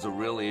communities is a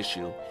real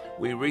issue.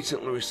 We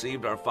recently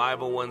received our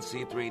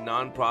 501c3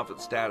 nonprofit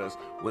status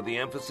with the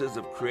emphasis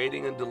of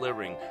creating and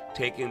delivering,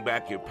 taking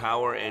back your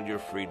power and your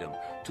freedom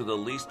to the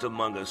least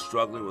among us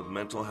struggling with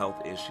mental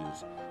health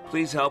issues.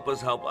 Please help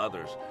us help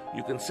others.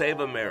 You can save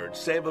a marriage,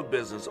 save a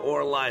business, or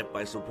a life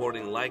by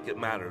supporting Like It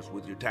Matters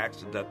with your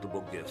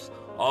tax-deductible gifts.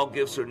 All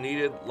gifts are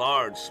needed,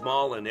 large,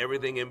 small, and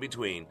everything in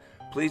between.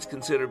 Please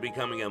consider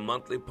becoming a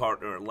monthly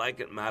partner at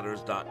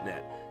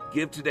likeitmatters.net.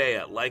 Give today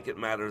at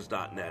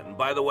likeitmatters.net. And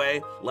by the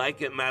way,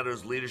 Like It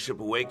Matters Leadership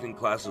Awakening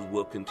classes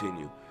will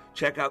continue.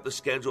 Check out the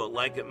schedule at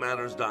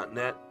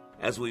likeitmatters.net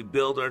as we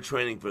build our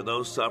training for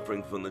those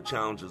suffering from the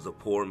challenges of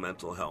poor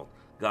mental health.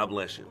 God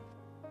bless you.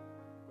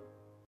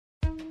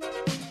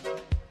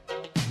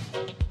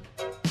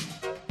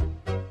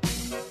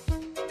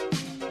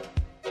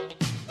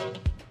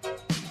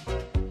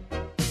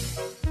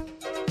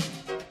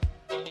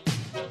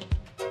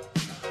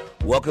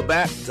 Welcome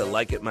back to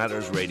Like It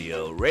Matters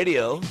Radio.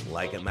 Radio,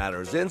 like it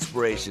matters,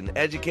 inspiration,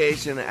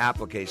 education,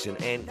 application,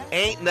 and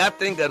ain't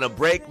nothing gonna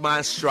break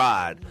my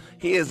stride.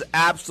 He is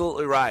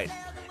absolutely right.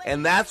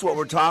 And that's what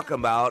we're talking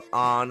about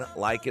on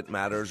Like It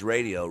Matters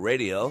Radio.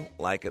 Radio,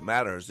 like it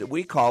matters.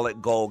 We call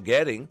it goal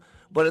getting,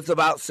 but it's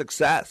about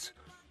success.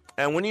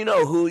 And when you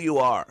know who you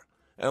are,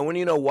 and when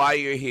you know why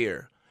you're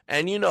here,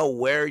 and you know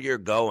where you're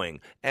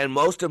going, and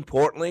most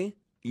importantly,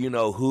 you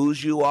know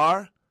whose you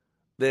are,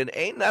 then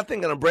ain't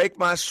nothing going to break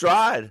my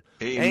stride.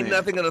 Amen. Ain't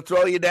nothing going to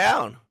throw you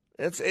down.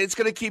 It's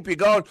going to keep you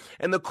going.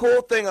 And the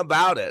cool thing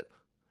about it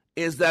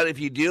is that if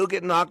you do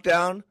get knocked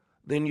down,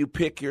 then you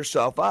pick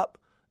yourself up.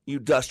 You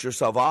dust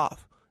yourself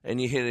off, and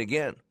you hit it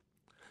again.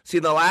 See,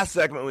 in the last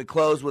segment, we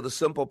closed with a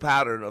simple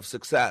pattern of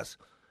success.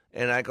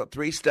 And I got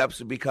 3 steps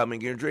to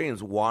becoming your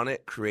dreams. Want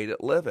it, create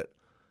it, live it.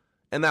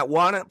 And that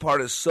want it part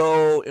is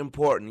so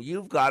important.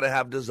 You've got to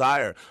have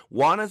desire.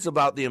 Want it's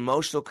about the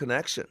emotional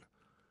connection.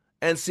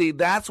 And see,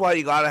 that's why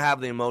you got to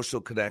have the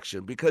emotional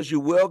connection, because you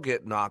will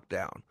get knocked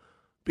down,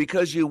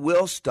 because you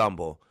will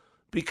stumble,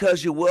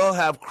 because you will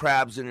have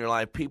crabs in your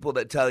life, people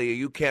that tell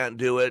you can't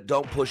do it,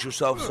 don't push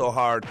yourself so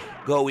hard,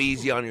 go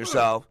easy on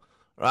yourself,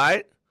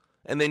 right?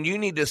 And then you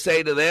need to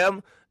say to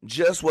them,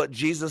 just what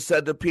Jesus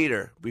said to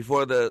Peter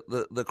before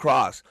the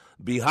cross.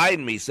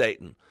 Behind me,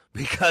 Satan,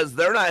 because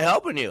they're not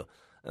helping you.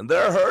 And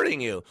they're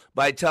hurting you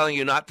by telling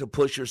you not to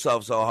push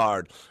yourself so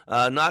hard,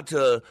 not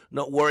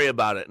worry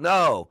about it.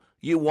 No,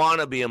 you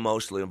want to be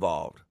emotionally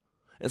involved.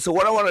 And so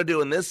what I want to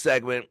do in this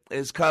segment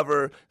is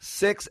cover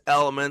 6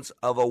 elements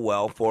of a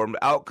well-formed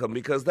outcome,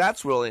 because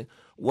that's really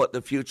what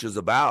the future is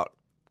about.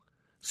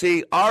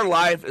 See, our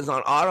life is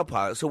on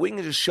autopilot, so we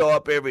can just show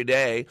up every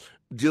day,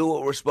 do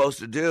what we're supposed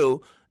to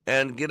do,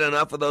 and get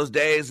enough of those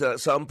days that at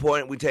some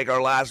point we take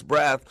our last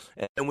breath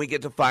and we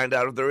get to find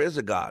out if there is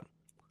a God.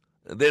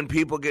 Then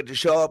people get to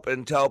show up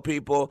and tell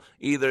people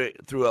either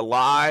through a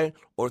lie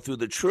or through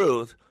the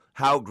truth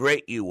how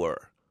great you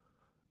were.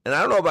 And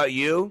I don't know about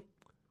you,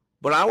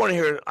 but I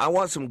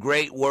want some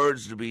great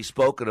words to be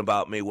spoken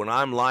about me when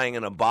I'm lying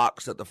in a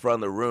box at the front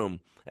of the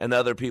room and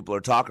other people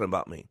are talking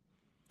about me.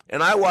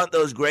 And I want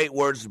those great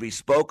words to be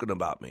spoken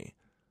about me,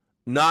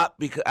 not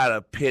because out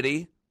of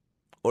pity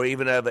or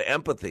even out of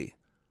empathy,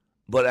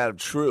 but out of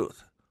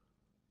truth.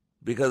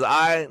 Because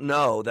I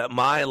know that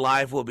my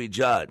life will be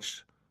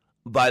judged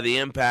by the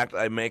impact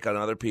I make on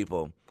other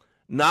people,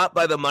 not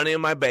by the money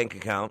in my bank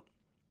account,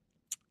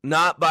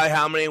 not by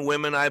how many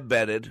women I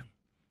bedded,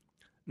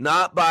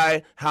 not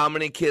by how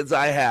many kids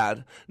I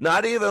had,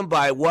 not even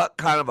by what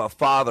kind of a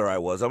father I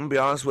was, I'm going to be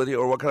honest with you,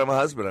 or what kind of a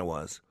husband I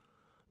was.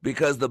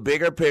 Because the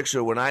bigger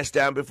picture, when I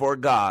stand before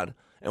God,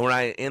 and when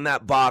I'm in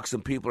that box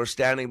and people are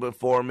standing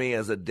before me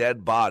as a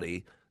dead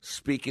body,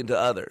 speaking to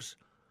others,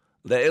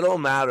 that it'll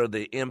matter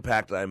the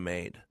impact I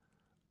made,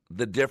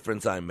 the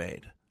difference I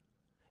made.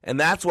 And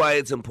that's why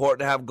it's important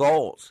to have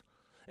goals.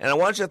 And I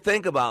want you to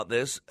think about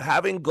this.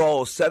 Having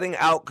goals, setting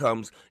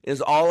outcomes,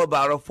 is all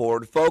about a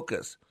forward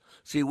focus.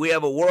 See, we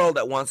have a world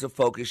that wants to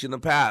focus in the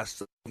past,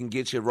 so they can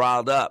get you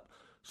riled up,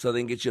 so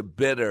they can get you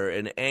bitter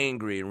and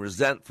angry and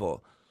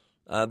resentful.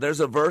 There's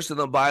a verse in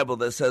the Bible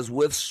that says,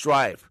 with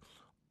strife,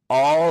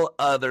 all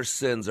other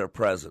sins are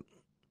present.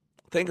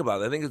 Think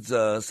about it. I think it's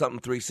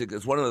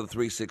it's one of the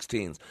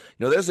 3:16s.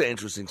 There's an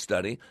interesting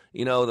study.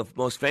 The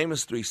most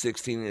famous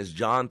 3:16 is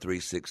John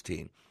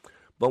 3:16.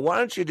 But why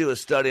don't you do a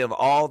study of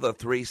all the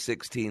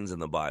 3:16s in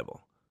the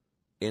Bible?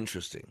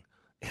 Interesting.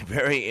 A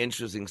very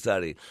interesting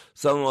study.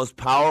 Some of the most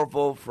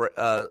powerful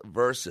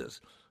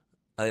verses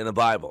in the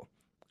Bible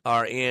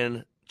are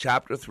in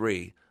chapter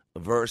 3,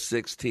 verse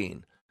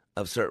 16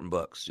 of certain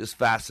books. Just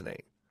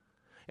fascinating.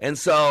 And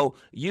so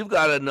you've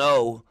got to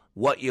know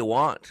what you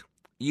want.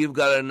 You've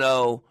got to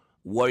know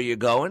where you're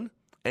going,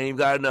 and you've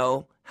got to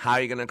know how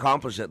you're going to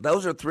accomplish it.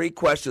 Those are 3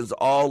 questions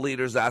all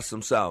leaders ask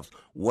themselves.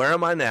 Where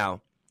am I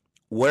now?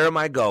 Where am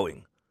I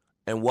going?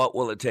 And what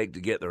will it take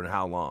to get there, and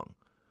how long?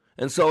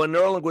 And so in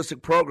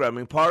neurolinguistic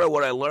programming, part of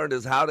what I learned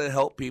is how to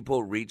help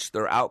people reach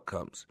their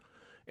outcomes.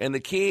 And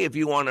the key, if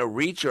you want to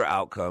reach your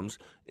outcomes,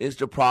 is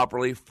to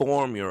properly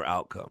form your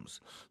outcomes.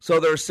 So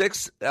there are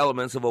 6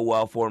 elements of a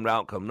well-formed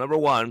outcome. Number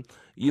 1,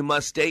 you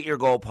must state your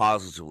goal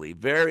positively.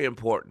 Very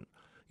important.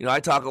 I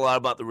talk a lot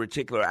about the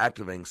reticular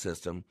activating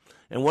system,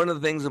 and one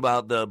of the things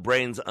about the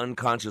brain's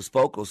unconscious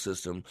focal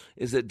system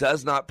is it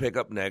does not pick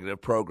up negative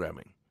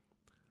programming.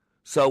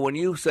 So when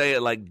you say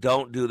it like,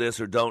 don't do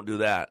this or don't do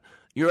that,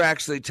 you're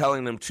actually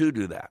telling them to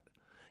do that.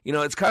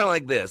 It's kind of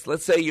like this.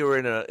 Let's say you were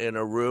in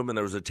a room and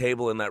there was a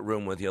table in that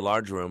room with you, a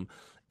large room,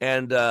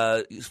 and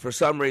for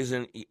some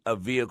reason a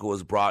vehicle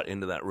was brought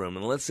into that room.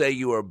 And let's say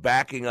you were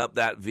backing up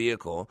that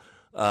vehicle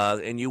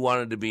and you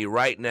wanted to be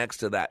right next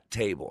to that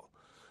table.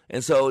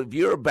 And so if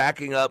you're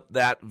backing up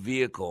that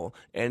vehicle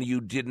and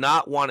you did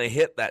not want to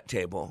hit that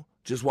table,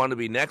 just want to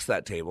be next to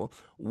that table,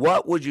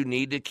 what would you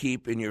need to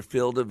keep in your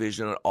field of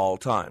vision at all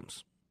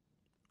times?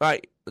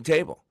 Right, the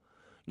table.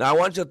 Now, I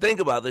want you to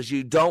think about this.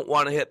 You don't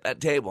want to hit that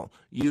table.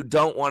 You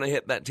don't want to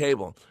hit that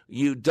table.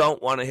 You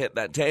don't want to hit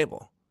that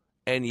table.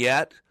 And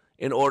yet,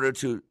 in order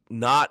to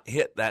not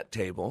hit that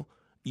table,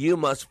 you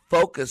must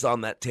focus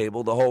on that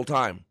table the whole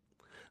time.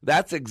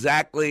 That's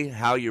exactly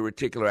how your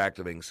reticular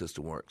activating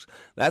system works.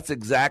 That's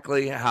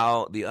exactly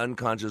how the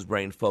unconscious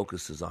brain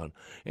focuses on.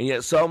 And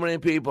yet so many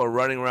people are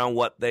running around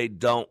what they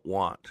don't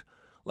want.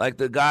 Like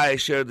the guy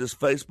shared this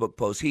Facebook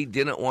post, he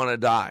didn't want to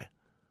die.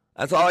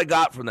 That's all I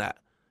got from that,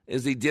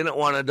 is he didn't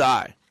want to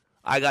die.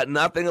 I got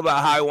nothing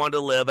about how he wanted to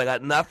live. I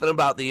got nothing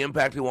about the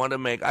impact he wanted to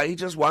make. He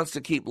just wants to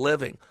keep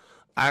living.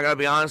 I got to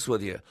be honest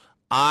with you.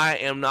 I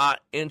am not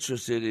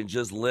interested in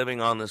just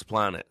living on this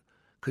planet.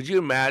 Could you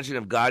imagine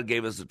if God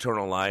gave us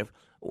eternal life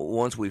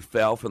once we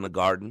fell from the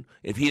garden?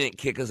 If he didn't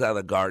kick us out of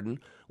the garden,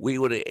 we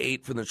would have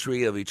ate from the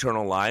tree of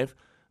eternal life.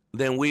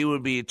 Then we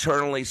would be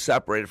eternally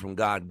separated from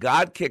God.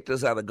 God kicked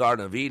us out of the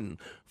Garden of Eden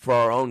for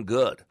our own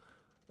good.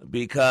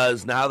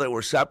 Because now that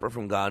we're separate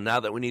from God, now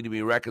that we need to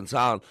be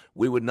reconciled,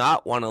 we would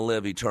not want to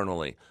live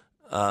eternally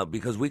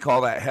because we call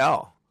that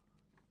hell.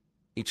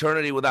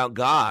 Eternity without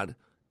God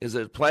is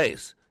a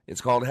place.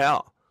 It's called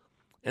hell.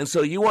 And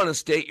so you want to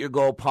state your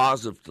goal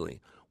positively.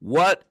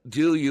 What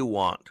do you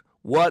want?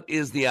 What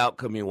is the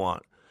outcome you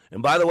want?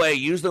 And by the way,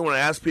 usually when I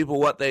ask people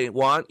what they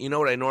want, you know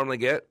what I normally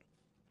get?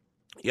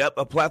 Yep,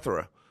 a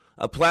plethora.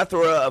 A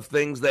plethora of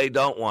things they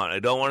don't want. I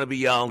don't want to be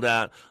yelled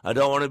at. I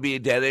don't want to be a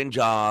dead-end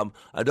job.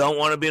 I don't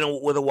want to be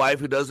with a wife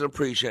who doesn't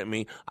appreciate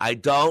me. I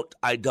don't.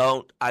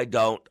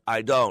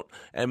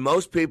 And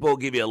most people will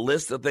give you a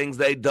list of things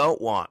they don't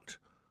want.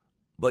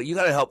 But you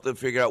got to help them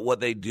figure out what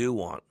they do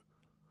want.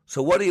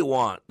 So what do you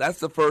want? That's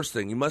the first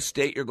thing. You must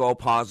state your goal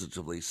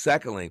positively.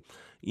 Secondly,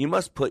 you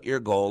must put your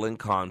goal in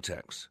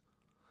context.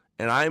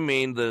 And I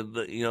mean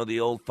the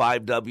old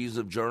 5 W's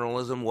of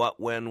journalism: what,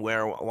 when,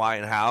 where, why,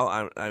 and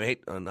how. I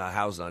hate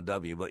how's not a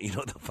W, but you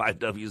know the 5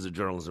 W's of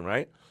journalism,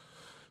 right?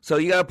 So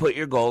you got to put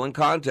your goal in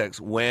context.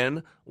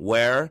 When,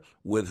 where,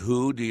 with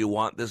who do you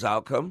want this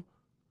outcome?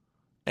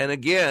 And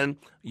again,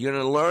 you're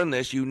going to learn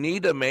this. You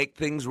need to make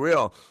things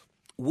real.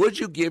 Would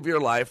you give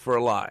your life for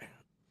a lie?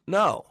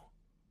 No.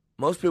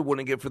 Most people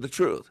wouldn't give for the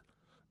truth.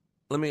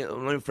 Let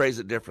me phrase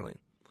it differently.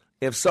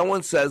 If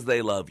someone says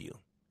they love you,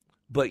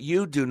 but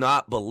you do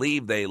not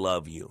believe they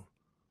love you,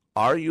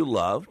 are you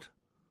loved?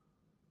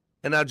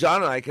 And now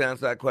John and I can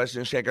answer that question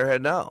and shake our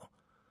head no.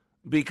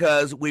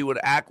 Because we would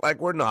act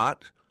like we're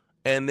not,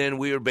 and then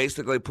we would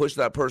basically push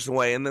that person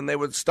away, and then they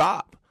would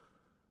stop.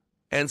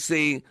 And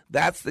see,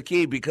 that's the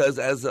key, because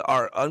as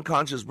our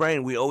unconscious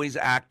brain, we always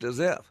act as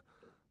if.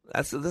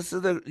 This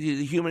is the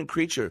human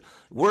creature.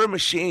 We're a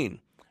machine.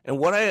 And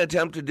what I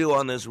attempt to do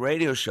on this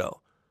radio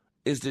show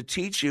is to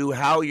teach you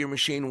how your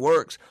machine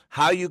works,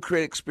 how you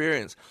create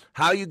experience,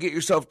 how you get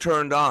yourself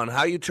turned on,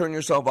 how you turn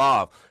yourself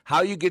off,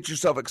 how you get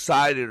yourself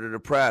excited or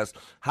depressed,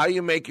 how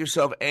you make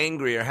yourself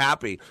angry or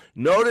happy.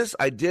 Notice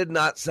I did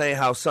not say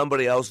how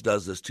somebody else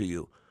does this to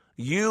you.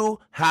 You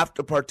have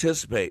to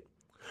participate.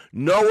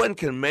 No one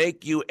can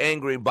make you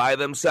angry by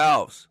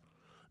themselves.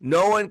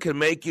 No one can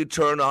make you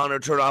turn on or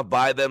turn off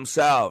by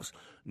themselves.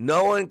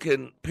 No one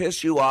can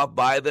piss you off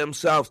by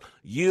themselves.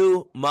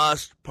 You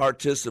must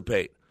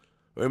participate.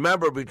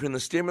 Remember, between the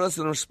stimulus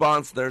and the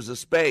response, there's a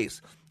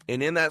space.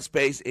 And in that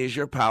space is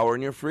your power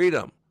and your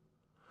freedom.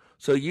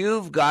 So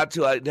you've got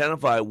to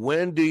identify,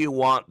 when do you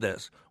want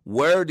this?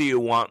 Where do you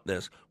want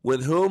this?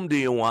 With whom do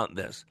you want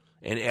this?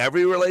 In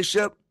every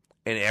relationship,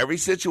 in every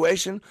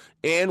situation,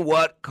 in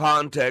what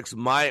context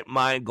might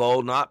my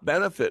goal not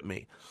benefit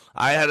me?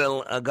 I had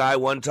a guy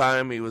one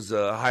time, he was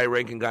a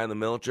high-ranking guy in the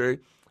military,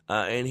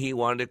 and he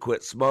wanted to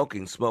quit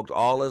smoking, smoked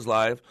all his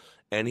life,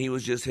 and he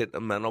was just hitting a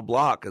mental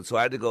block. And so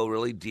I had to go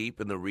really deep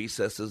in the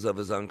recesses of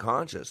his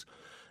unconscious.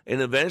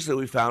 And eventually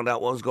we found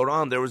out what was going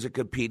on. There was a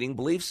competing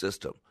belief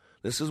system.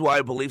 This is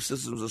why belief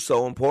systems are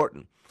so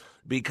important,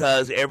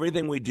 because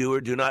everything we do or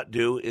do not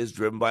do is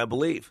driven by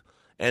belief.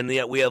 And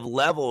yet we have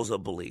levels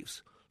of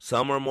beliefs.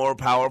 Some are more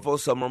powerful,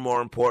 some are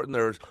more important.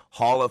 There's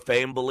Hall of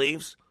Fame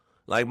beliefs.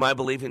 Like my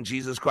belief in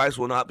Jesus Christ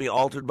will not be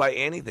altered by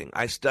anything.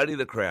 I study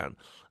the Quran.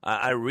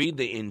 I read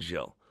the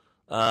Injil.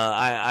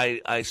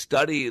 I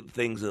study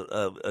things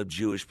of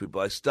Jewish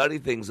people. I study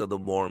things of the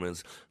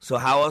Mormons. So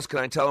how else can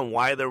I tell them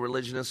why their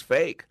religion is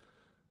fake?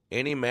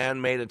 Any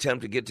man-made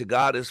attempt to get to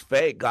God is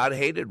fake. God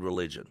hated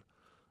religion.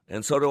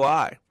 And so do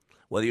I.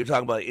 Whether you're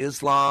talking about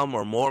Islam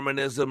or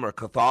Mormonism or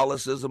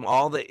Catholicism,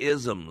 all the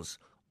isms,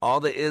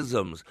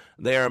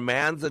 they are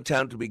man's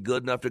attempt to be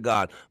good enough to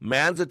God.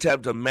 Man's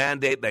attempt to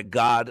mandate that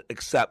God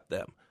accept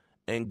them.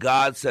 And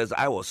God says,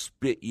 I will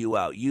spit you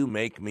out. You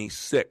make me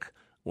sick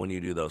when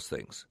you do those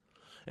things.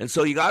 And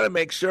so you got to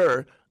make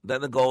sure that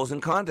the goal is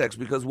in context,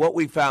 because what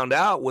we found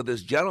out with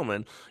this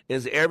gentleman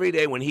is every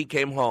day when he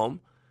came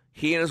home,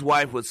 he and his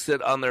wife would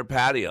sit on their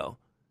patio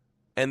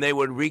and they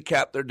would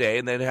recap their day,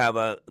 and they'd have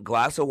a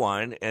glass of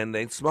wine and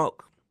they'd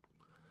smoke.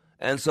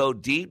 And so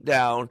deep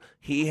down,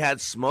 he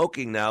had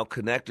smoking now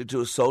connected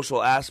to a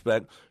social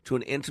aspect, to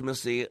an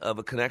intimacy of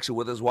a connection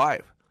with his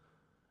wife.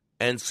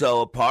 And so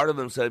a part of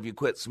him said, if you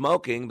quit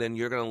smoking, then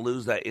you're going to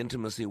lose that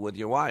intimacy with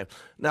your wife.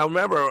 Now,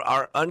 remember,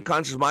 our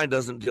unconscious mind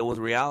doesn't deal with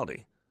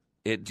reality.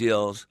 It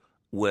deals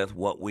with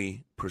what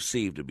we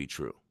perceive to be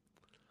true.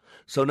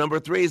 So number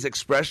 3 is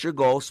express your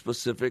goal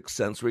specific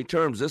sensory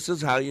terms. This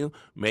is how you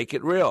make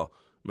it real.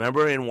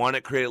 Remember, in Want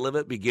It, Create It, Live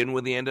It, begin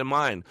with the end in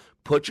mind.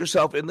 Put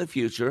yourself in the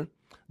future.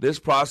 This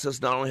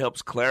process not only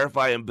helps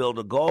clarify and build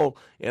a goal,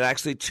 it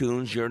actually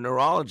tunes your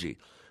neurology.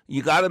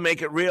 You got to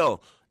make it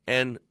real.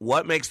 And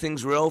what makes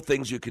things real?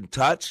 Things you can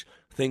touch,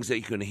 things that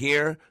you can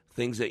hear,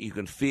 things that you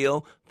can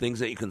feel, things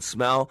that you can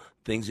smell,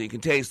 things that you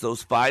can taste.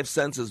 Those 5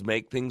 senses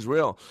make things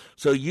real.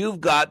 So you've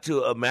got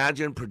to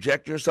imagine,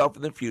 project yourself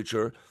in the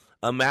future,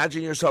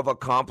 imagine yourself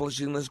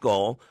accomplishing this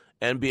goal,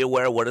 and be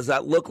aware, what does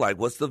that look like?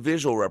 What's the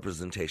visual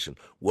representation?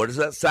 What does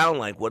that sound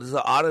like? What is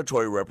the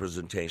auditory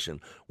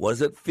representation? What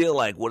does it feel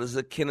like? What is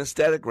the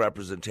kinesthetic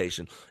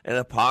representation? And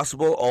a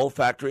possible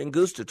olfactory and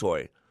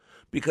gustatory.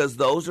 Because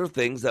those are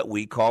things that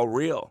we call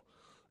real.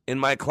 In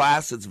my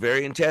class, it's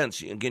very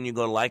intense. Again, you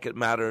go to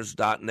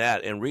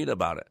likeitmatters.net and read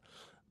about it.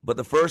 But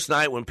the first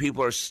night when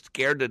people are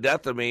scared to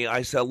death of me,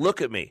 I said,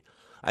 look at me.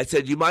 I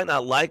said, you might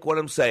not like what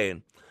I'm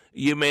saying.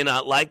 You may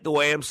not like the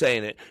way I'm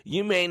saying it.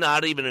 You may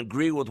not even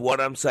agree with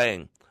what I'm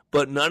saying.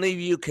 But none of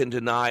you can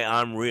deny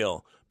I'm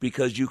real,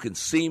 because you can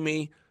see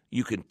me,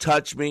 you can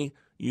touch me,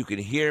 You can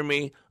hear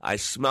me. I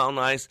smell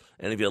nice.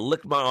 And if you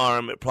lick my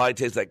arm, it probably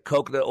tastes like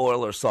coconut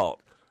oil or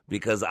salt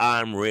because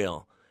I'm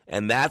real.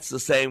 And that's the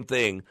same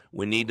thing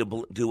we need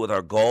to do with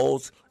our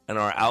goals and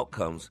our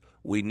outcomes.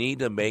 We need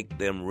to make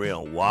them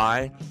real.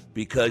 Why?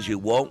 Because you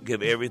won't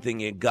give everything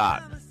you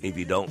got if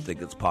you don't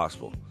think it's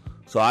possible.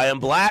 So I am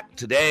Black.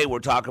 Today we're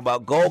talking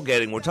about goal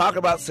getting. We're talking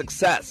about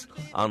success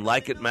on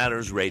Like It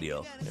Matters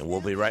Radio. And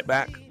we'll be right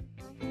back.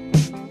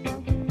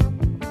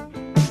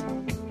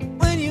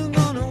 When you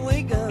gonna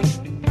wake up?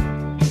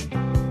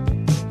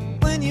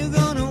 When you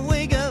gonna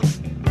wake up?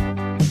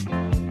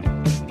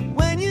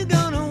 When you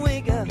gonna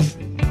wake up?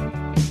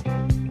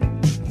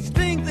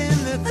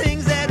 Strengthen the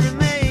things that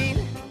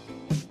remain.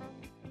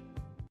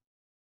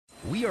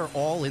 We are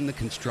all in the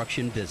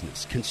construction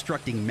business,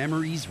 constructing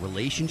memories,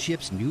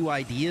 relationships, new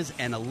ideas,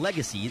 and a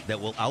legacy that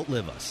will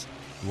outlive us.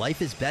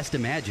 Life is best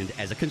imagined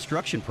as a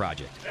construction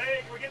project.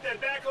 Hey, can we get that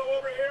backhoe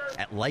over here?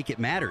 At Like It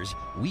Matters,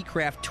 we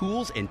craft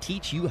tools and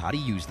teach you how to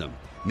use them.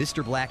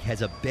 Mr. Black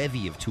has a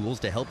bevy of tools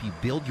to help you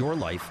build your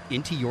life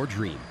into your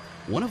dream.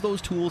 One of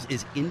those tools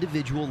is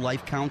individual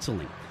life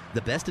counseling. The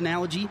best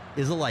analogy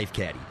is a life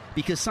caddy,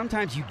 because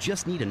sometimes you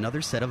just need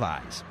another set of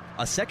eyes.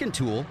 A second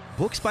tool,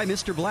 Books by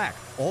Mr. Black,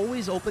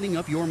 always opening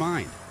up your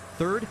mind.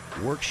 Third,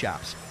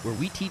 workshops, where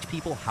we teach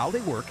people how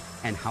they work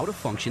and how to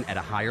function at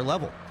a higher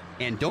level.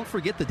 And don't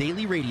forget the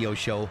daily radio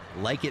show,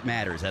 Like It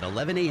Matters, at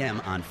 11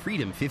 a.m. on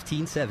Freedom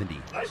 1570.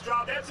 Nice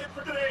job. That's it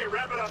for today.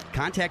 Wrap it up.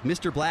 Contact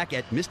Mr. Black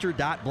at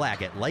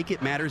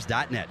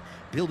mr.black@likeitmatters.net.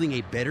 Building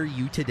a better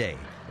you today.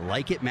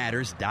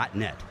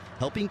 Likeitmatters.net.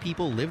 Helping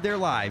people live their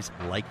lives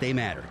like they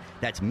matter.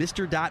 That's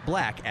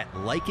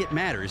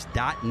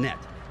mr.black@likeitmatters.net.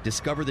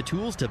 Discover the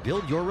tools to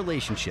build your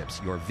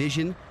relationships, your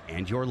vision,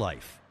 and your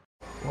life.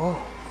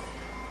 Whoa.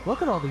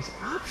 Look at all these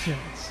options.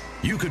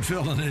 You could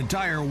fill an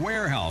entire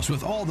warehouse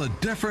with all the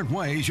different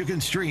ways you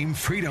can stream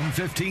Freedom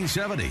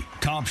 1570.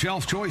 Top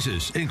shelf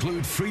choices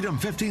include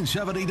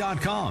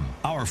freedom1570.com,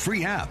 our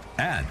free app,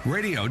 and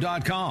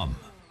radio.com.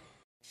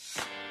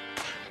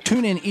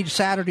 Tune in each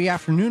Saturday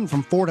afternoon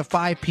from 4 to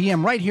 5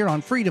 p.m. right here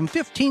on Freedom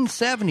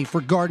 1570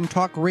 for Garden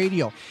Talk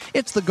Radio.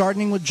 It's the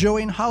Gardening with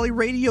Joey and Holly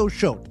radio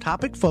show.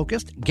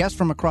 Topic-focused, guests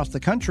from across the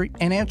country,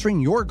 and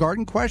answering your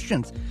garden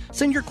questions.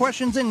 Send your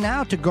questions in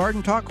now to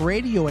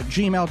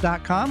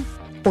gardentalkradio@gmail.com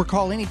or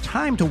call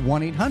anytime to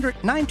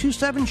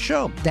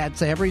 1-800-927-SHOW.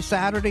 That's every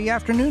Saturday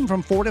afternoon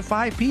from 4 to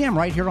 5 p.m.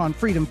 right here on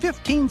Freedom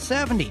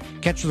 1570.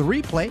 Catch the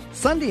replay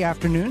Sunday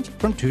afternoons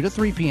from 2 to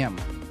 3 p.m.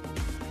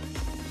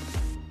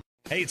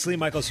 Hey, it's Lee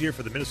Michaels here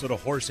for the Minnesota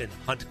Horse and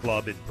Hunt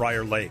Club in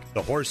Prior Lake.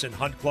 The Horse and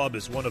Hunt Club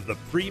is one of the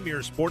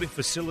premier sporting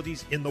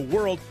facilities in the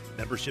world.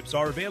 Memberships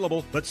are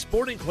available, but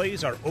sporting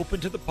clays are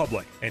open to the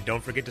public. And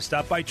don't forget to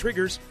stop by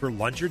Triggers for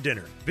lunch or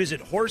dinner.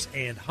 Visit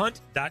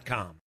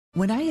horseandhunt.com.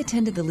 When I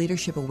attended the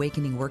Leadership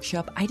Awakening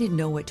workshop, I didn't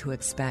know what to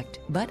expect,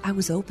 but I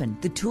was open.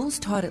 The tools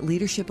taught at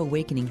Leadership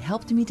Awakening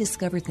helped me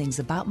discover things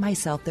about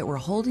myself that were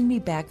holding me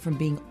back from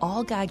being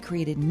all God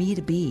created me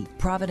to be.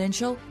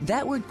 Providential?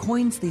 That word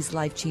coins these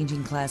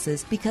life-changing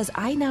classes because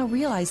I now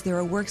realize there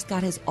are works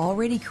God has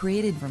already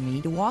created for me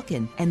to walk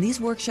in, and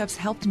these workshops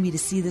helped me to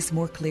see this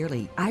more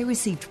clearly. I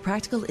received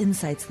practical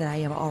insights that I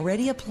am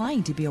already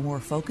applying to be a more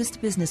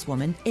focused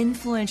businesswoman,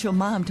 influential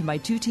mom to my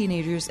 2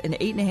 teenagers, an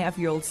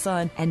 8.5-year-old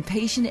son, and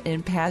patient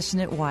and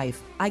passionate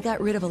wife. I got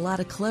rid of a lot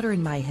of clutter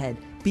in my head.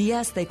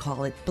 BS, they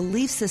call it,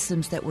 belief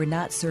systems that were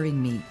not serving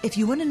me. If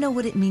you want to know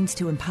what it means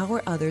to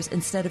empower others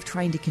instead of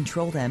trying to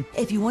control them,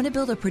 if you want to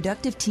build a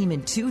productive team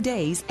in 2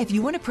 days, if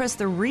you want to press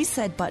the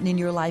reset button in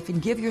your life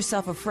and give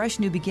yourself a fresh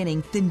new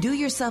beginning, then do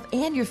yourself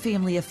and your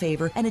family a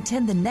favor and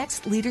attend the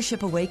next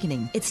Leadership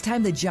Awakening. It's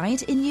time the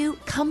giant in you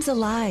comes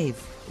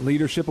alive.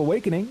 Leadership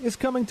Awakening is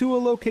coming to a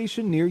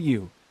location near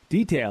you.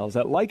 Details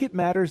at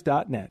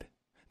likeitmatters.net.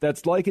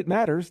 That's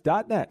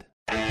likeitmatters.net.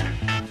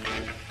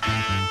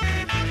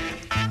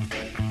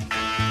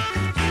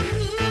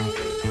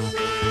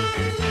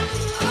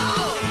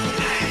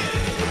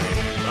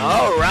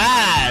 All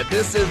right,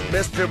 this is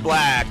Mr.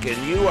 Black,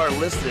 and you are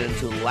listening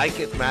to Like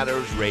It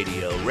Matters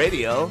Radio.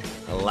 Radio,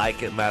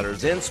 like it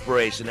matters,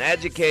 inspiration,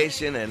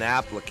 education, and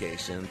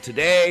application.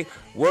 Today,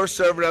 we're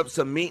serving up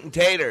some meat and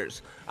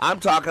taters. I'm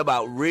talking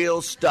about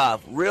real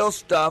stuff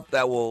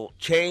that will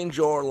change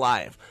your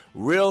life,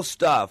 real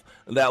stuff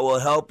that will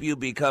help you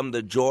become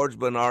the George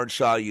Bernard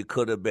Shaw you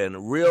could have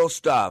been, real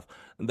stuff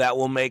that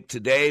will make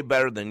today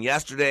better than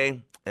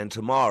yesterday and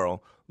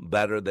tomorrow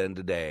better than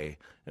today.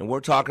 And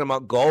we're talking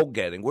about goal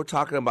getting. We're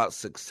talking about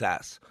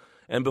success.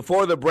 And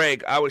before the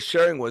break, I was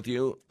sharing with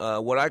you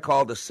what I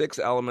call the 6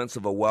 elements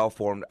of a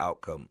well-formed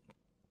outcome.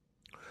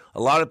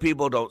 A lot of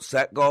people don't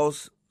set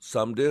goals.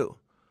 Some do.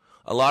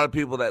 A lot of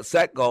people that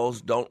set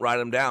goals don't write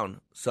them down.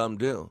 Some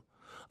do.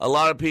 A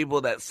lot of people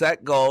that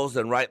set goals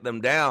and write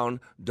them down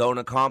don't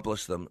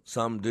accomplish them.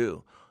 Some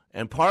do.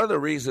 And part of the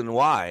reason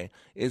why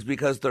is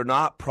because they're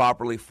not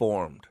properly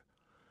formed.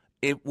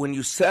 When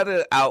you set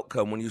an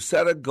outcome, when you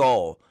set a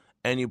goal,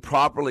 and you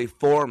properly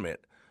form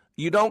it,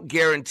 You don't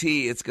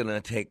guarantee it's going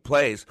to take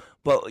place,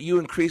 but you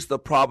increase the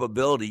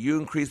probability, you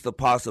increase the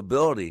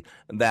possibility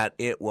that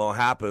it will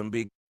happen.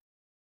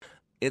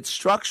 It's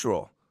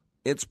structural.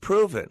 It's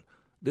proven.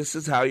 This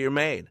is how you're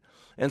made.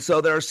 And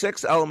so there are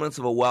 6 elements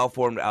of a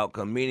well-formed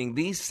outcome, meaning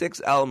these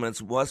 6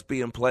 elements must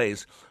be in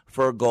place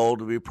for a goal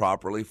to be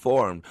properly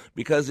formed.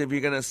 Because if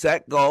you're going to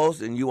set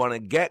goals and you want to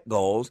get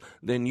goals,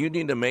 then you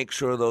need to make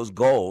sure those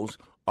goals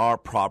are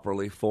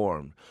properly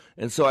formed.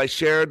 And so I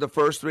shared the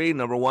first 3.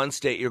 Number 1,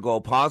 state your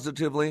goal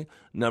positively.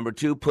 Number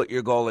 2, put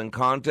your goal in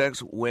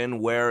context. When,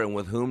 where, and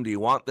with whom do you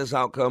want this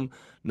outcome?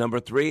 Number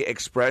 3,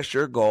 express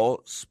your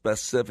goal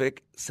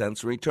specific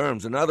sensory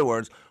terms. In other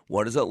words,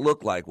 what does it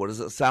look like? What does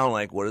it sound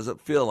like? What does it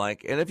feel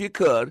like? And if you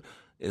could,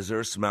 is there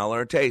a smell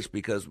or a taste?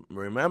 Because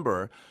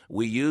remember,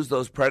 we use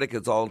those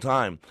predicates all the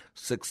time.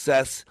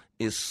 Success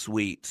is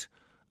sweet.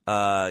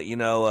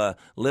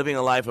 Living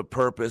a life of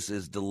purpose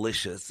is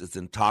delicious. It's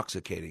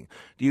intoxicating.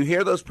 Do you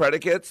hear those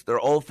predicates? They're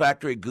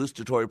olfactory,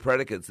 gustatory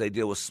predicates. They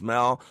deal with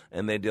smell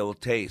and they deal with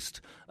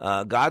taste.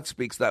 God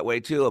speaks that way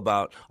too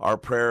about our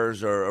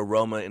prayers or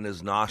aroma in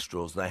his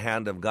nostrils, the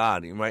hand of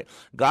God, right?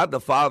 God the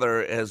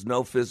Father has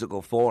no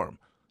physical form.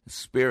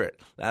 Spirit.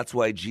 That's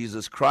why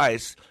Jesus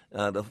Christ,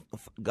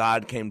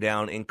 God came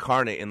down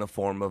incarnate in the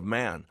form of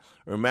man.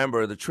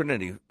 Remember the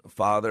Trinity,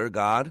 Father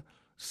God,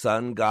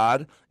 Son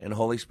God, and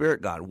Holy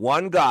Spirit God.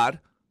 One God,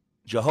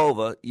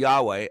 Jehovah,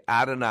 Yahweh,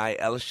 Adonai,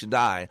 El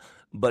Shaddai,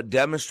 but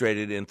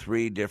demonstrated in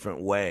 3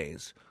 different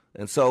ways.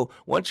 And so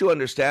once you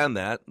understand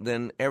that,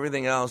 then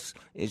everything else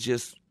is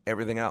just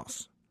everything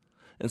else.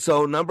 And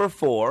so number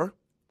 4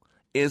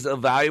 is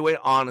evaluate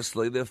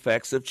honestly the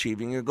effects of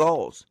achieving your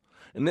goals.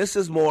 And this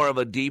is more of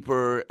a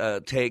deeper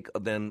take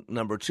than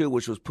number 2,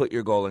 which was put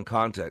your goal in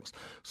context.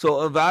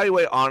 So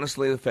evaluate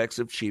honestly the effects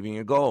of achieving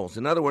your goals.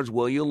 In other words,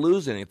 will you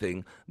lose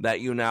anything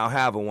that you now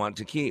have and want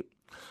to keep?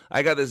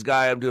 I got this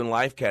guy I'm doing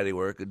life caddy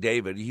work,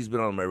 David. He's been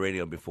on my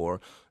radio before.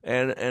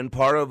 And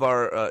part of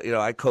our,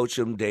 I coach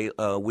him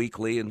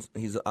weekly, and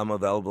I'm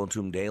available to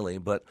him daily.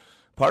 But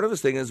part of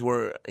his thing is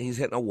he's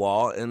hitting a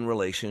wall in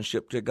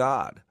relationship to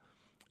God.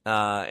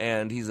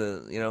 And he's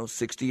a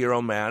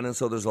 60-year-old man, and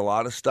so there's a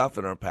lot of stuff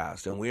in our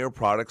past, and we are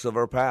products of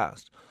our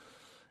past.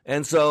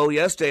 And so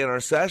yesterday in our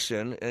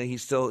session, and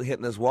he's still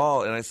hitting this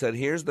wall, and I said,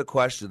 here's the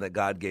question that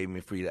God gave me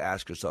for you to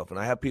ask yourself, and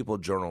I have people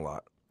journal a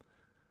lot.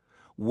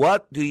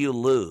 What do you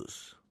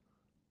lose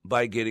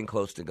by getting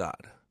close to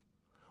God?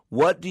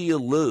 What do you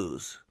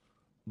lose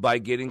by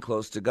getting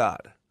close to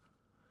God?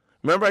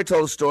 Remember I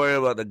told a story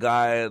about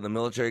the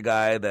military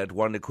guy that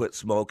wanted to quit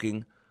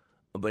smoking,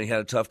 but he had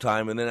a tough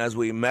time. And then as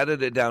we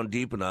meditated down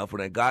deep enough,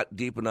 when I got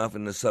deep enough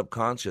in the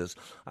subconscious,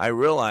 I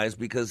realized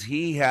because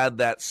he had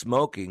that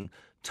smoking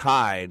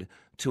tied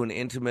to an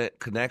intimate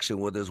connection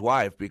with his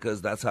wife,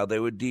 because that's how they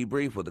would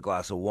debrief, with a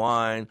glass of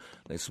wine.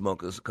 They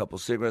smoke a couple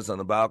cigarettes on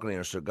the balcony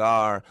or a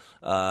cigar.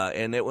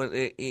 And it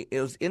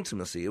was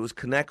intimacy. It was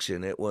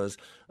connection. It was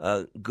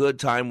a good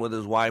time with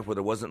his wife where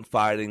there wasn't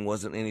fighting,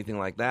 wasn't anything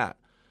like that.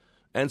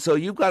 And so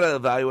you've got to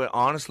evaluate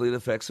honestly the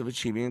effects of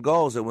achieving your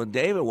goals. And with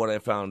David, what I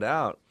found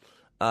out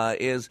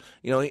is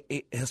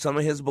some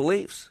of his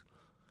beliefs.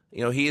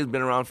 He has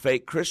been around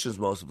fake Christians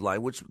most of his life,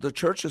 which the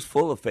church is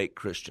full of fake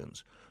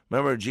Christians.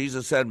 Remember,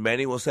 Jesus said,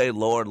 many will say,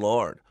 Lord,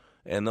 Lord.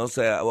 And they'll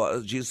say,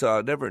 well, Jesus said,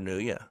 I never knew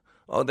you.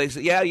 Oh, they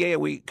say, yeah,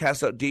 we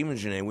cast out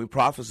demons in your name. We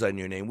prophesied in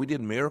your name. We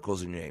did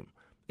miracles in your name.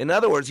 In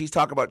other words, he's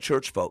talking about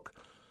church folk,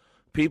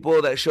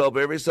 people that show up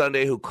every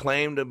Sunday who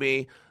claim to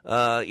be,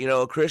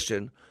 a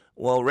Christian.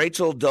 Well,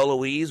 Rachel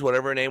DeLuise,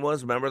 whatever her name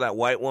was, remember that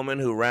white woman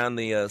who ran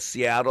the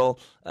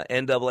Seattle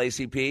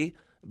NAACP?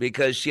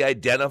 Because she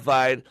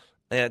identified,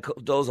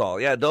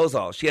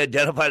 Dozal. She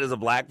identified as a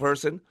black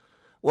person.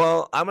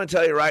 Well, I'm going to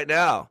tell you right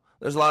now,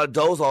 there's a lot of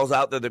Dozals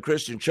out there in the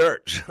Christian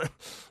church.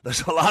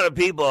 There's a lot of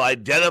people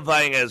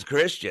identifying as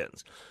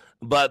Christians,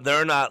 but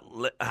they're not.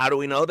 How do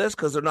we know this?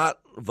 Because they're not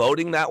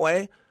voting that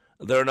way.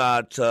 They're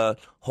not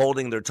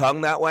holding their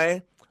tongue that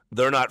way.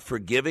 They're not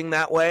forgiving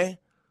that way.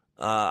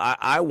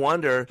 I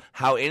wonder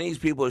how any of these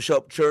people who show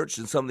up church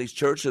in some of these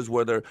churches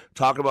where they're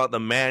talking about the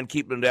man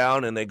keeping them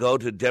down, and they go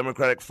to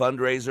Democratic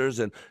fundraisers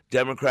and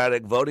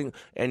Democratic voting,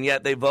 and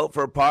yet they vote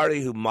for a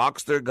party who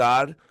mocks their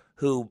God,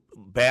 who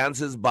bans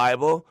his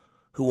Bible,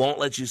 who won't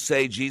let you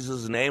say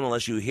Jesus' name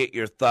unless you hit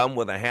your thumb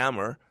with a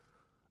hammer,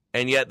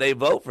 and yet they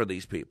vote for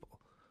these people.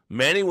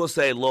 Many will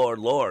say, Lord,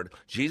 Lord.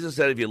 Jesus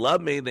said, if you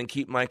love me, then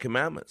keep my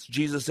commandments.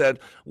 Jesus said,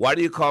 why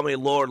do you call me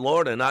Lord,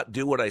 Lord, and not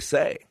do what I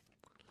say?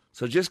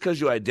 So just because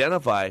you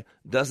identify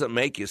doesn't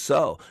make you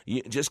so.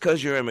 Just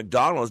because you're in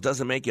McDonald's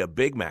doesn't make you a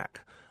Big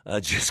Mac.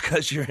 Just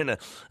because you're in a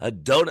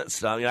donut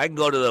stop. I can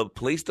go to the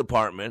police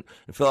department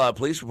and fill out a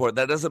police report.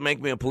 That doesn't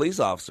make me a police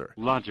officer.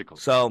 Logical.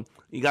 So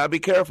you got to be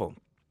careful.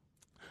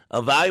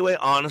 Evaluate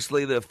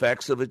honestly the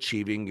effects of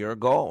achieving your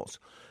goals.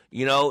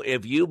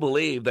 If you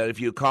believe that if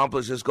you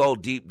accomplish this goal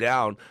deep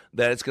down,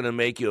 that it's going to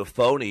make you a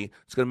phony,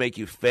 it's going to make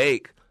you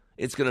fake,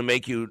 it's going to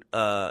make you,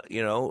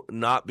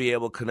 not be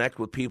able to connect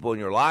with people in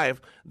your life,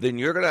 then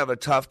you're going to have a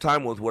tough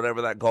time with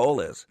whatever that goal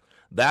is.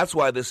 That's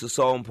why this is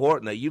so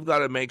important, that you've got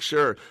to make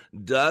sure,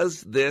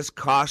 does this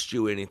cost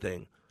you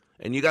anything?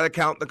 And you got to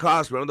count the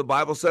cost. Remember, the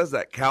Bible says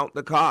that. Count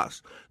the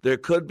cost. There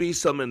could be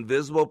some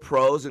invisible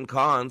pros and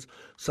cons,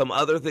 some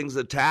other things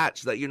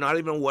attached that you're not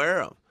even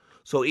aware of.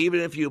 So even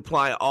if you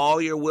apply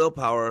all your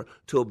willpower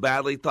to a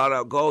badly thought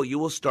out goal, you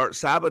will start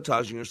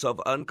sabotaging yourself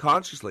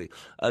unconsciously.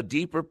 A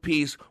deeper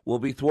peace will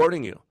be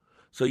thwarting you.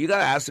 So you got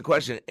to ask the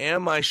question,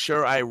 am I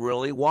sure I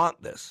really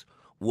want this?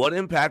 What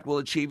impact will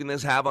achieving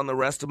this have on the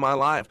rest of my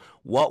life?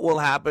 What will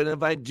happen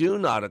if I do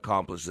not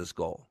accomplish this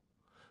goal?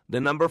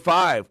 Then number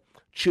 5,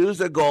 choose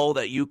a goal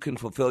that you can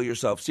fulfill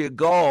yourself. See, a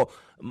goal,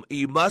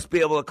 you must be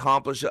able to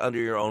accomplish it under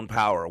your own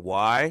power.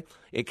 Why?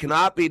 It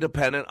cannot be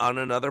dependent on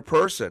another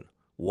person.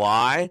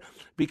 Why?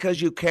 Because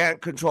you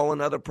can't control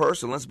another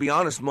person. Let's be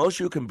honest, most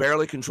of you can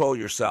barely control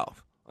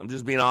yourself. I'm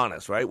just being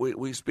honest, right?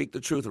 We speak the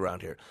truth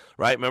around here,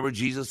 right? Remember,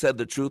 Jesus said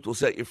the truth will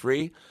set you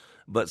free,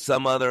 but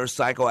some other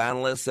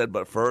psychoanalyst said,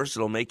 but first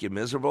it'll make you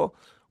miserable.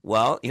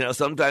 Well,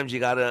 sometimes you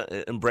got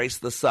to embrace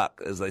the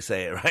suck, as they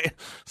say it, right?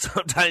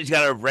 Sometimes you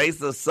got to embrace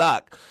the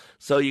suck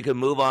so you can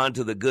move on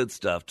to the good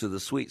stuff, to the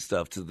sweet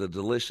stuff, to the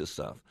delicious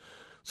stuff.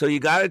 So you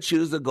got to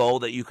choose the goal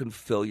that you can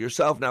fulfill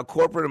yourself. Now,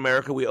 corporate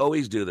America, we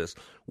always do this.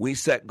 We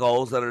set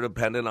goals that are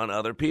dependent on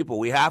other people.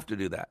 We have to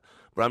do that.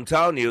 But I'm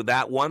telling you,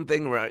 that one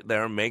thing right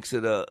there makes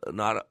it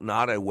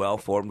not a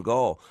well-formed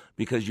goal,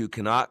 because you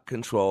cannot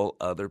control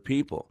other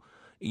people.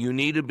 You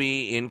need to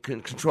be in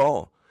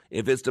control.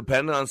 If it's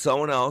dependent on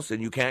someone else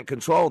and you can't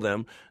control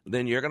them,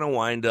 then you're going to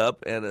wind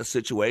up in a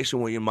situation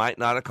where you might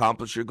not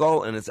accomplish your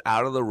goal, and it's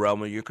out of the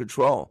realm of your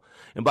control.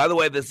 And by the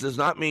way, this does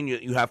not mean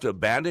you have to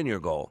abandon your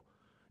goal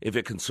if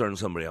it concerns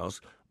somebody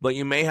else, but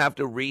you may have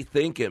to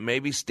rethink it,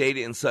 maybe state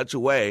it in such a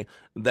way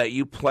that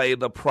you play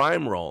the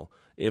prime role,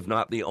 if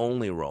not the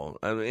only role.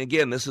 And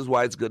again, this is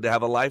why it's good to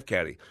have a life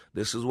caddy.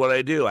 This is what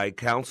I do. I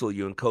counsel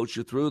you and coach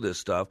you through this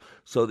stuff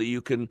so that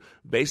you can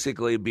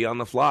basically be on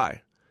the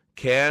fly.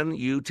 Can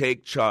you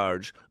take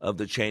charge of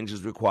the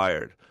changes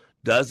required?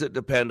 Does it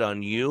depend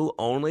on you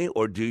only,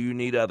 or do you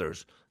need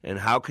others? And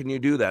how can you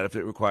do that if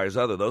it requires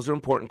others? Those are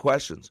important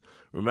questions.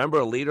 Remember,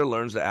 a leader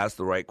learns to ask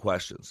the right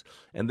questions.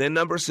 And then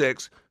number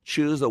 6,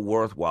 choose a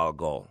worthwhile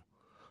goal.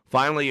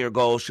 Finally, your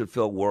goal should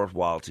feel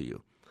worthwhile to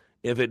you.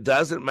 If it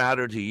doesn't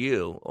matter to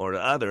you or to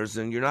others,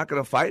 then you're not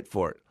going to fight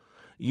for it.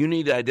 You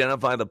need to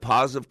identify the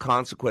positive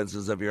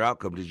consequences of your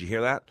outcome. Did you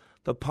hear that?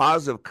 The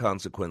positive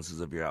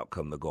consequences of your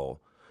outcome, the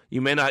goal.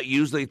 You may not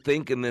usually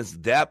think in this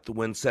depth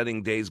when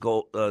setting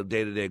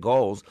day-to-day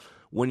goals.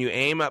 When you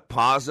aim at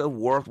positive,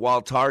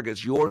 worthwhile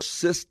targets, your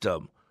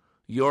system,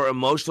 your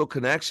emotional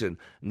connection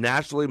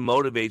naturally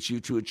motivates you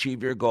to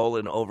achieve your goal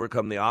and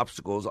overcome the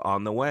obstacles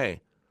on the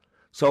way.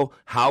 So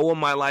how will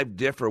my life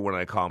differ when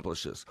I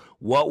accomplish this?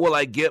 What will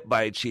I get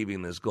by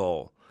achieving this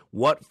goal?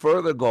 What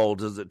further goal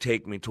does it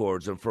take me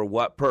towards, and for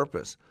what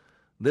purpose?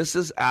 This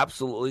is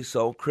absolutely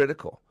so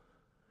critical.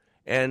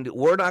 And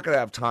we're not going to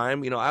have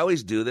time. I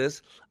always do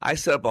this. I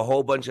set up a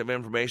whole bunch of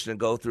information to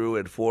go through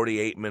in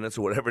 48 minutes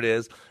or whatever it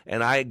is,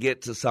 and I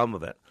get to some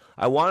of it.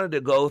 I wanted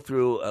to go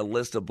through a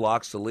list of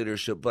blocks to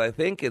leadership, but I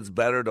think it's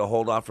better to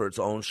hold off for its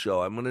own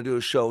show. I'm going to do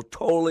a show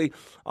totally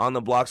on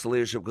the blocks to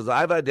leadership because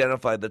I've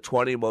identified the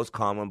 20 most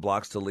common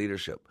blocks to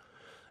leadership.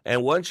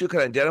 And once you can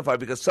identify,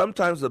 because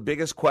sometimes the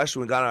biggest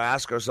question we got to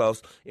ask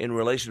ourselves in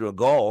relation to a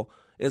goal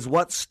is,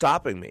 what's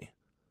stopping me?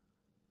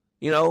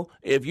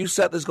 If you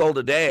set this goal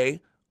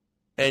today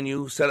and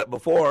you set it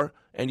before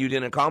and you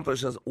didn't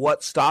accomplish it,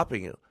 what's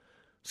stopping you?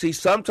 See,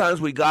 sometimes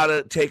we got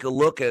to take a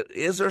look at,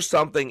 is there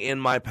something in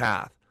my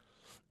path?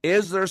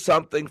 Is there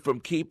something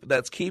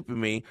that's keeping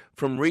me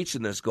from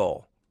reaching this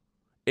goal?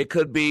 It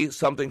could be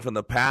something from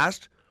the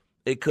past.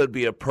 It could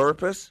be a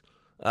purpose.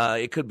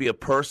 It could be a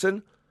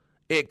person.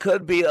 It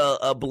could be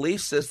a belief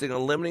system, a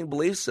limiting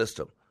belief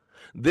system.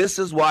 This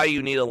is why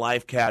you need a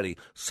life caddy,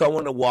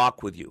 someone to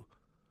walk with you.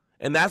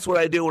 And that's what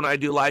I do when I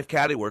do life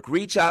caddy work.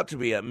 Reach out to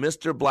me at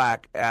Mr.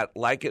 Black at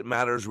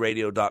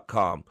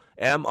likeitmattersradio.com.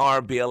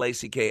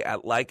 MRBLACK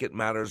at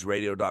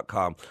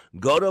likeitmattersradio.com.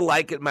 Go to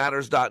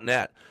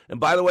likeitmatters.net. And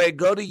by the way,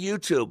 go to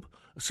YouTube.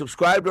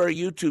 Subscribe to our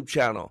YouTube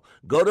channel.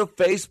 Go to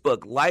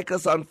Facebook. Like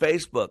us on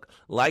Facebook.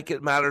 Like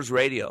It Matters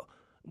Radio.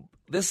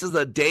 This is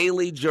a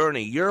daily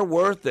journey. You're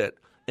worth it.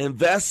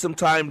 Invest some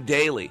time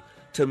daily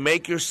to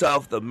make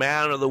yourself the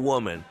man or the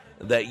woman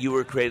that you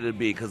were created to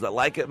be. Because at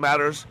Like It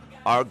Matters,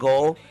 our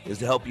goal is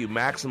to help you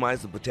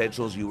maximize the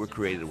potentials you were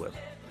created with.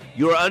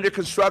 You are under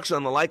construction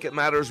on the Like It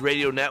Matters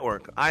Radio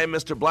Network. I am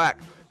Mr. Black,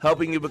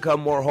 helping you become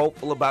more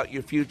hopeful about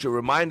your future,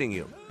 reminding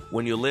you,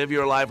 when you live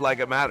your life like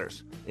it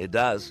matters, it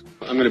does.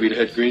 I'm going to be the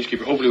head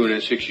greenskeeper, hopefully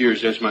within 6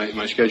 years. That's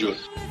my schedule.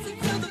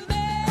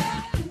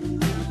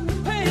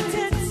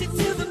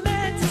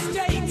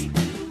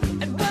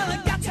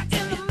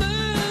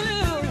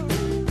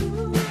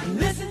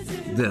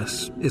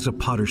 This is a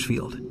potter's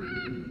field.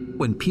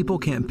 When people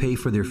can't pay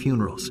for their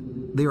funerals,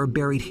 they are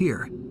buried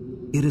here.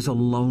 It is a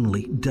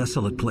lonely,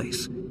 desolate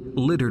place,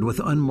 littered with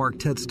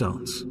unmarked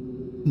headstones.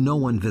 No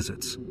one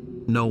visits.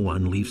 No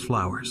one leaves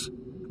flowers.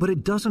 But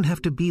it doesn't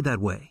have to be that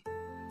way.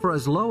 For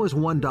as low as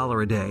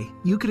 $1 a day,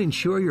 you can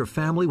ensure your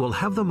family will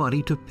have the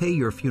money to pay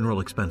your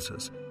funeral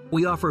expenses.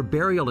 We offer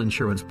burial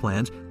insurance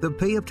plans that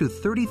pay up to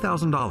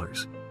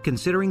 $30,000.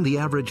 Considering the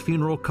average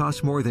funeral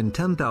costs more than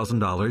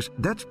 $10,000,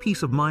 that's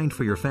peace of mind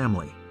for your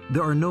family.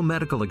 There are no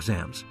medical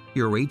exams,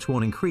 your rates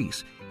won't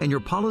increase, and your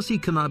policy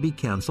cannot be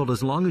canceled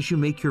as long as you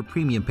make your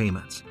premium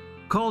payments.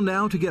 Call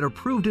now to get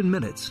approved in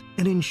minutes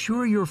and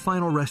ensure your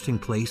final resting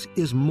place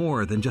is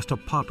more than just a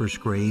pauper's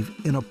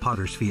grave in a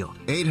potter's field.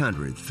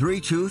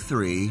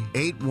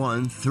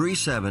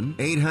 800-323-8137.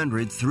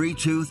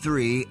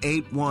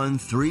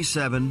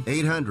 800-323-8137.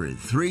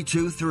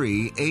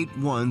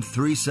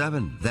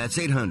 800-323-8137. That's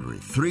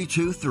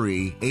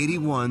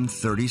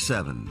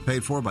 800-323-8137.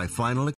 Paid for by Final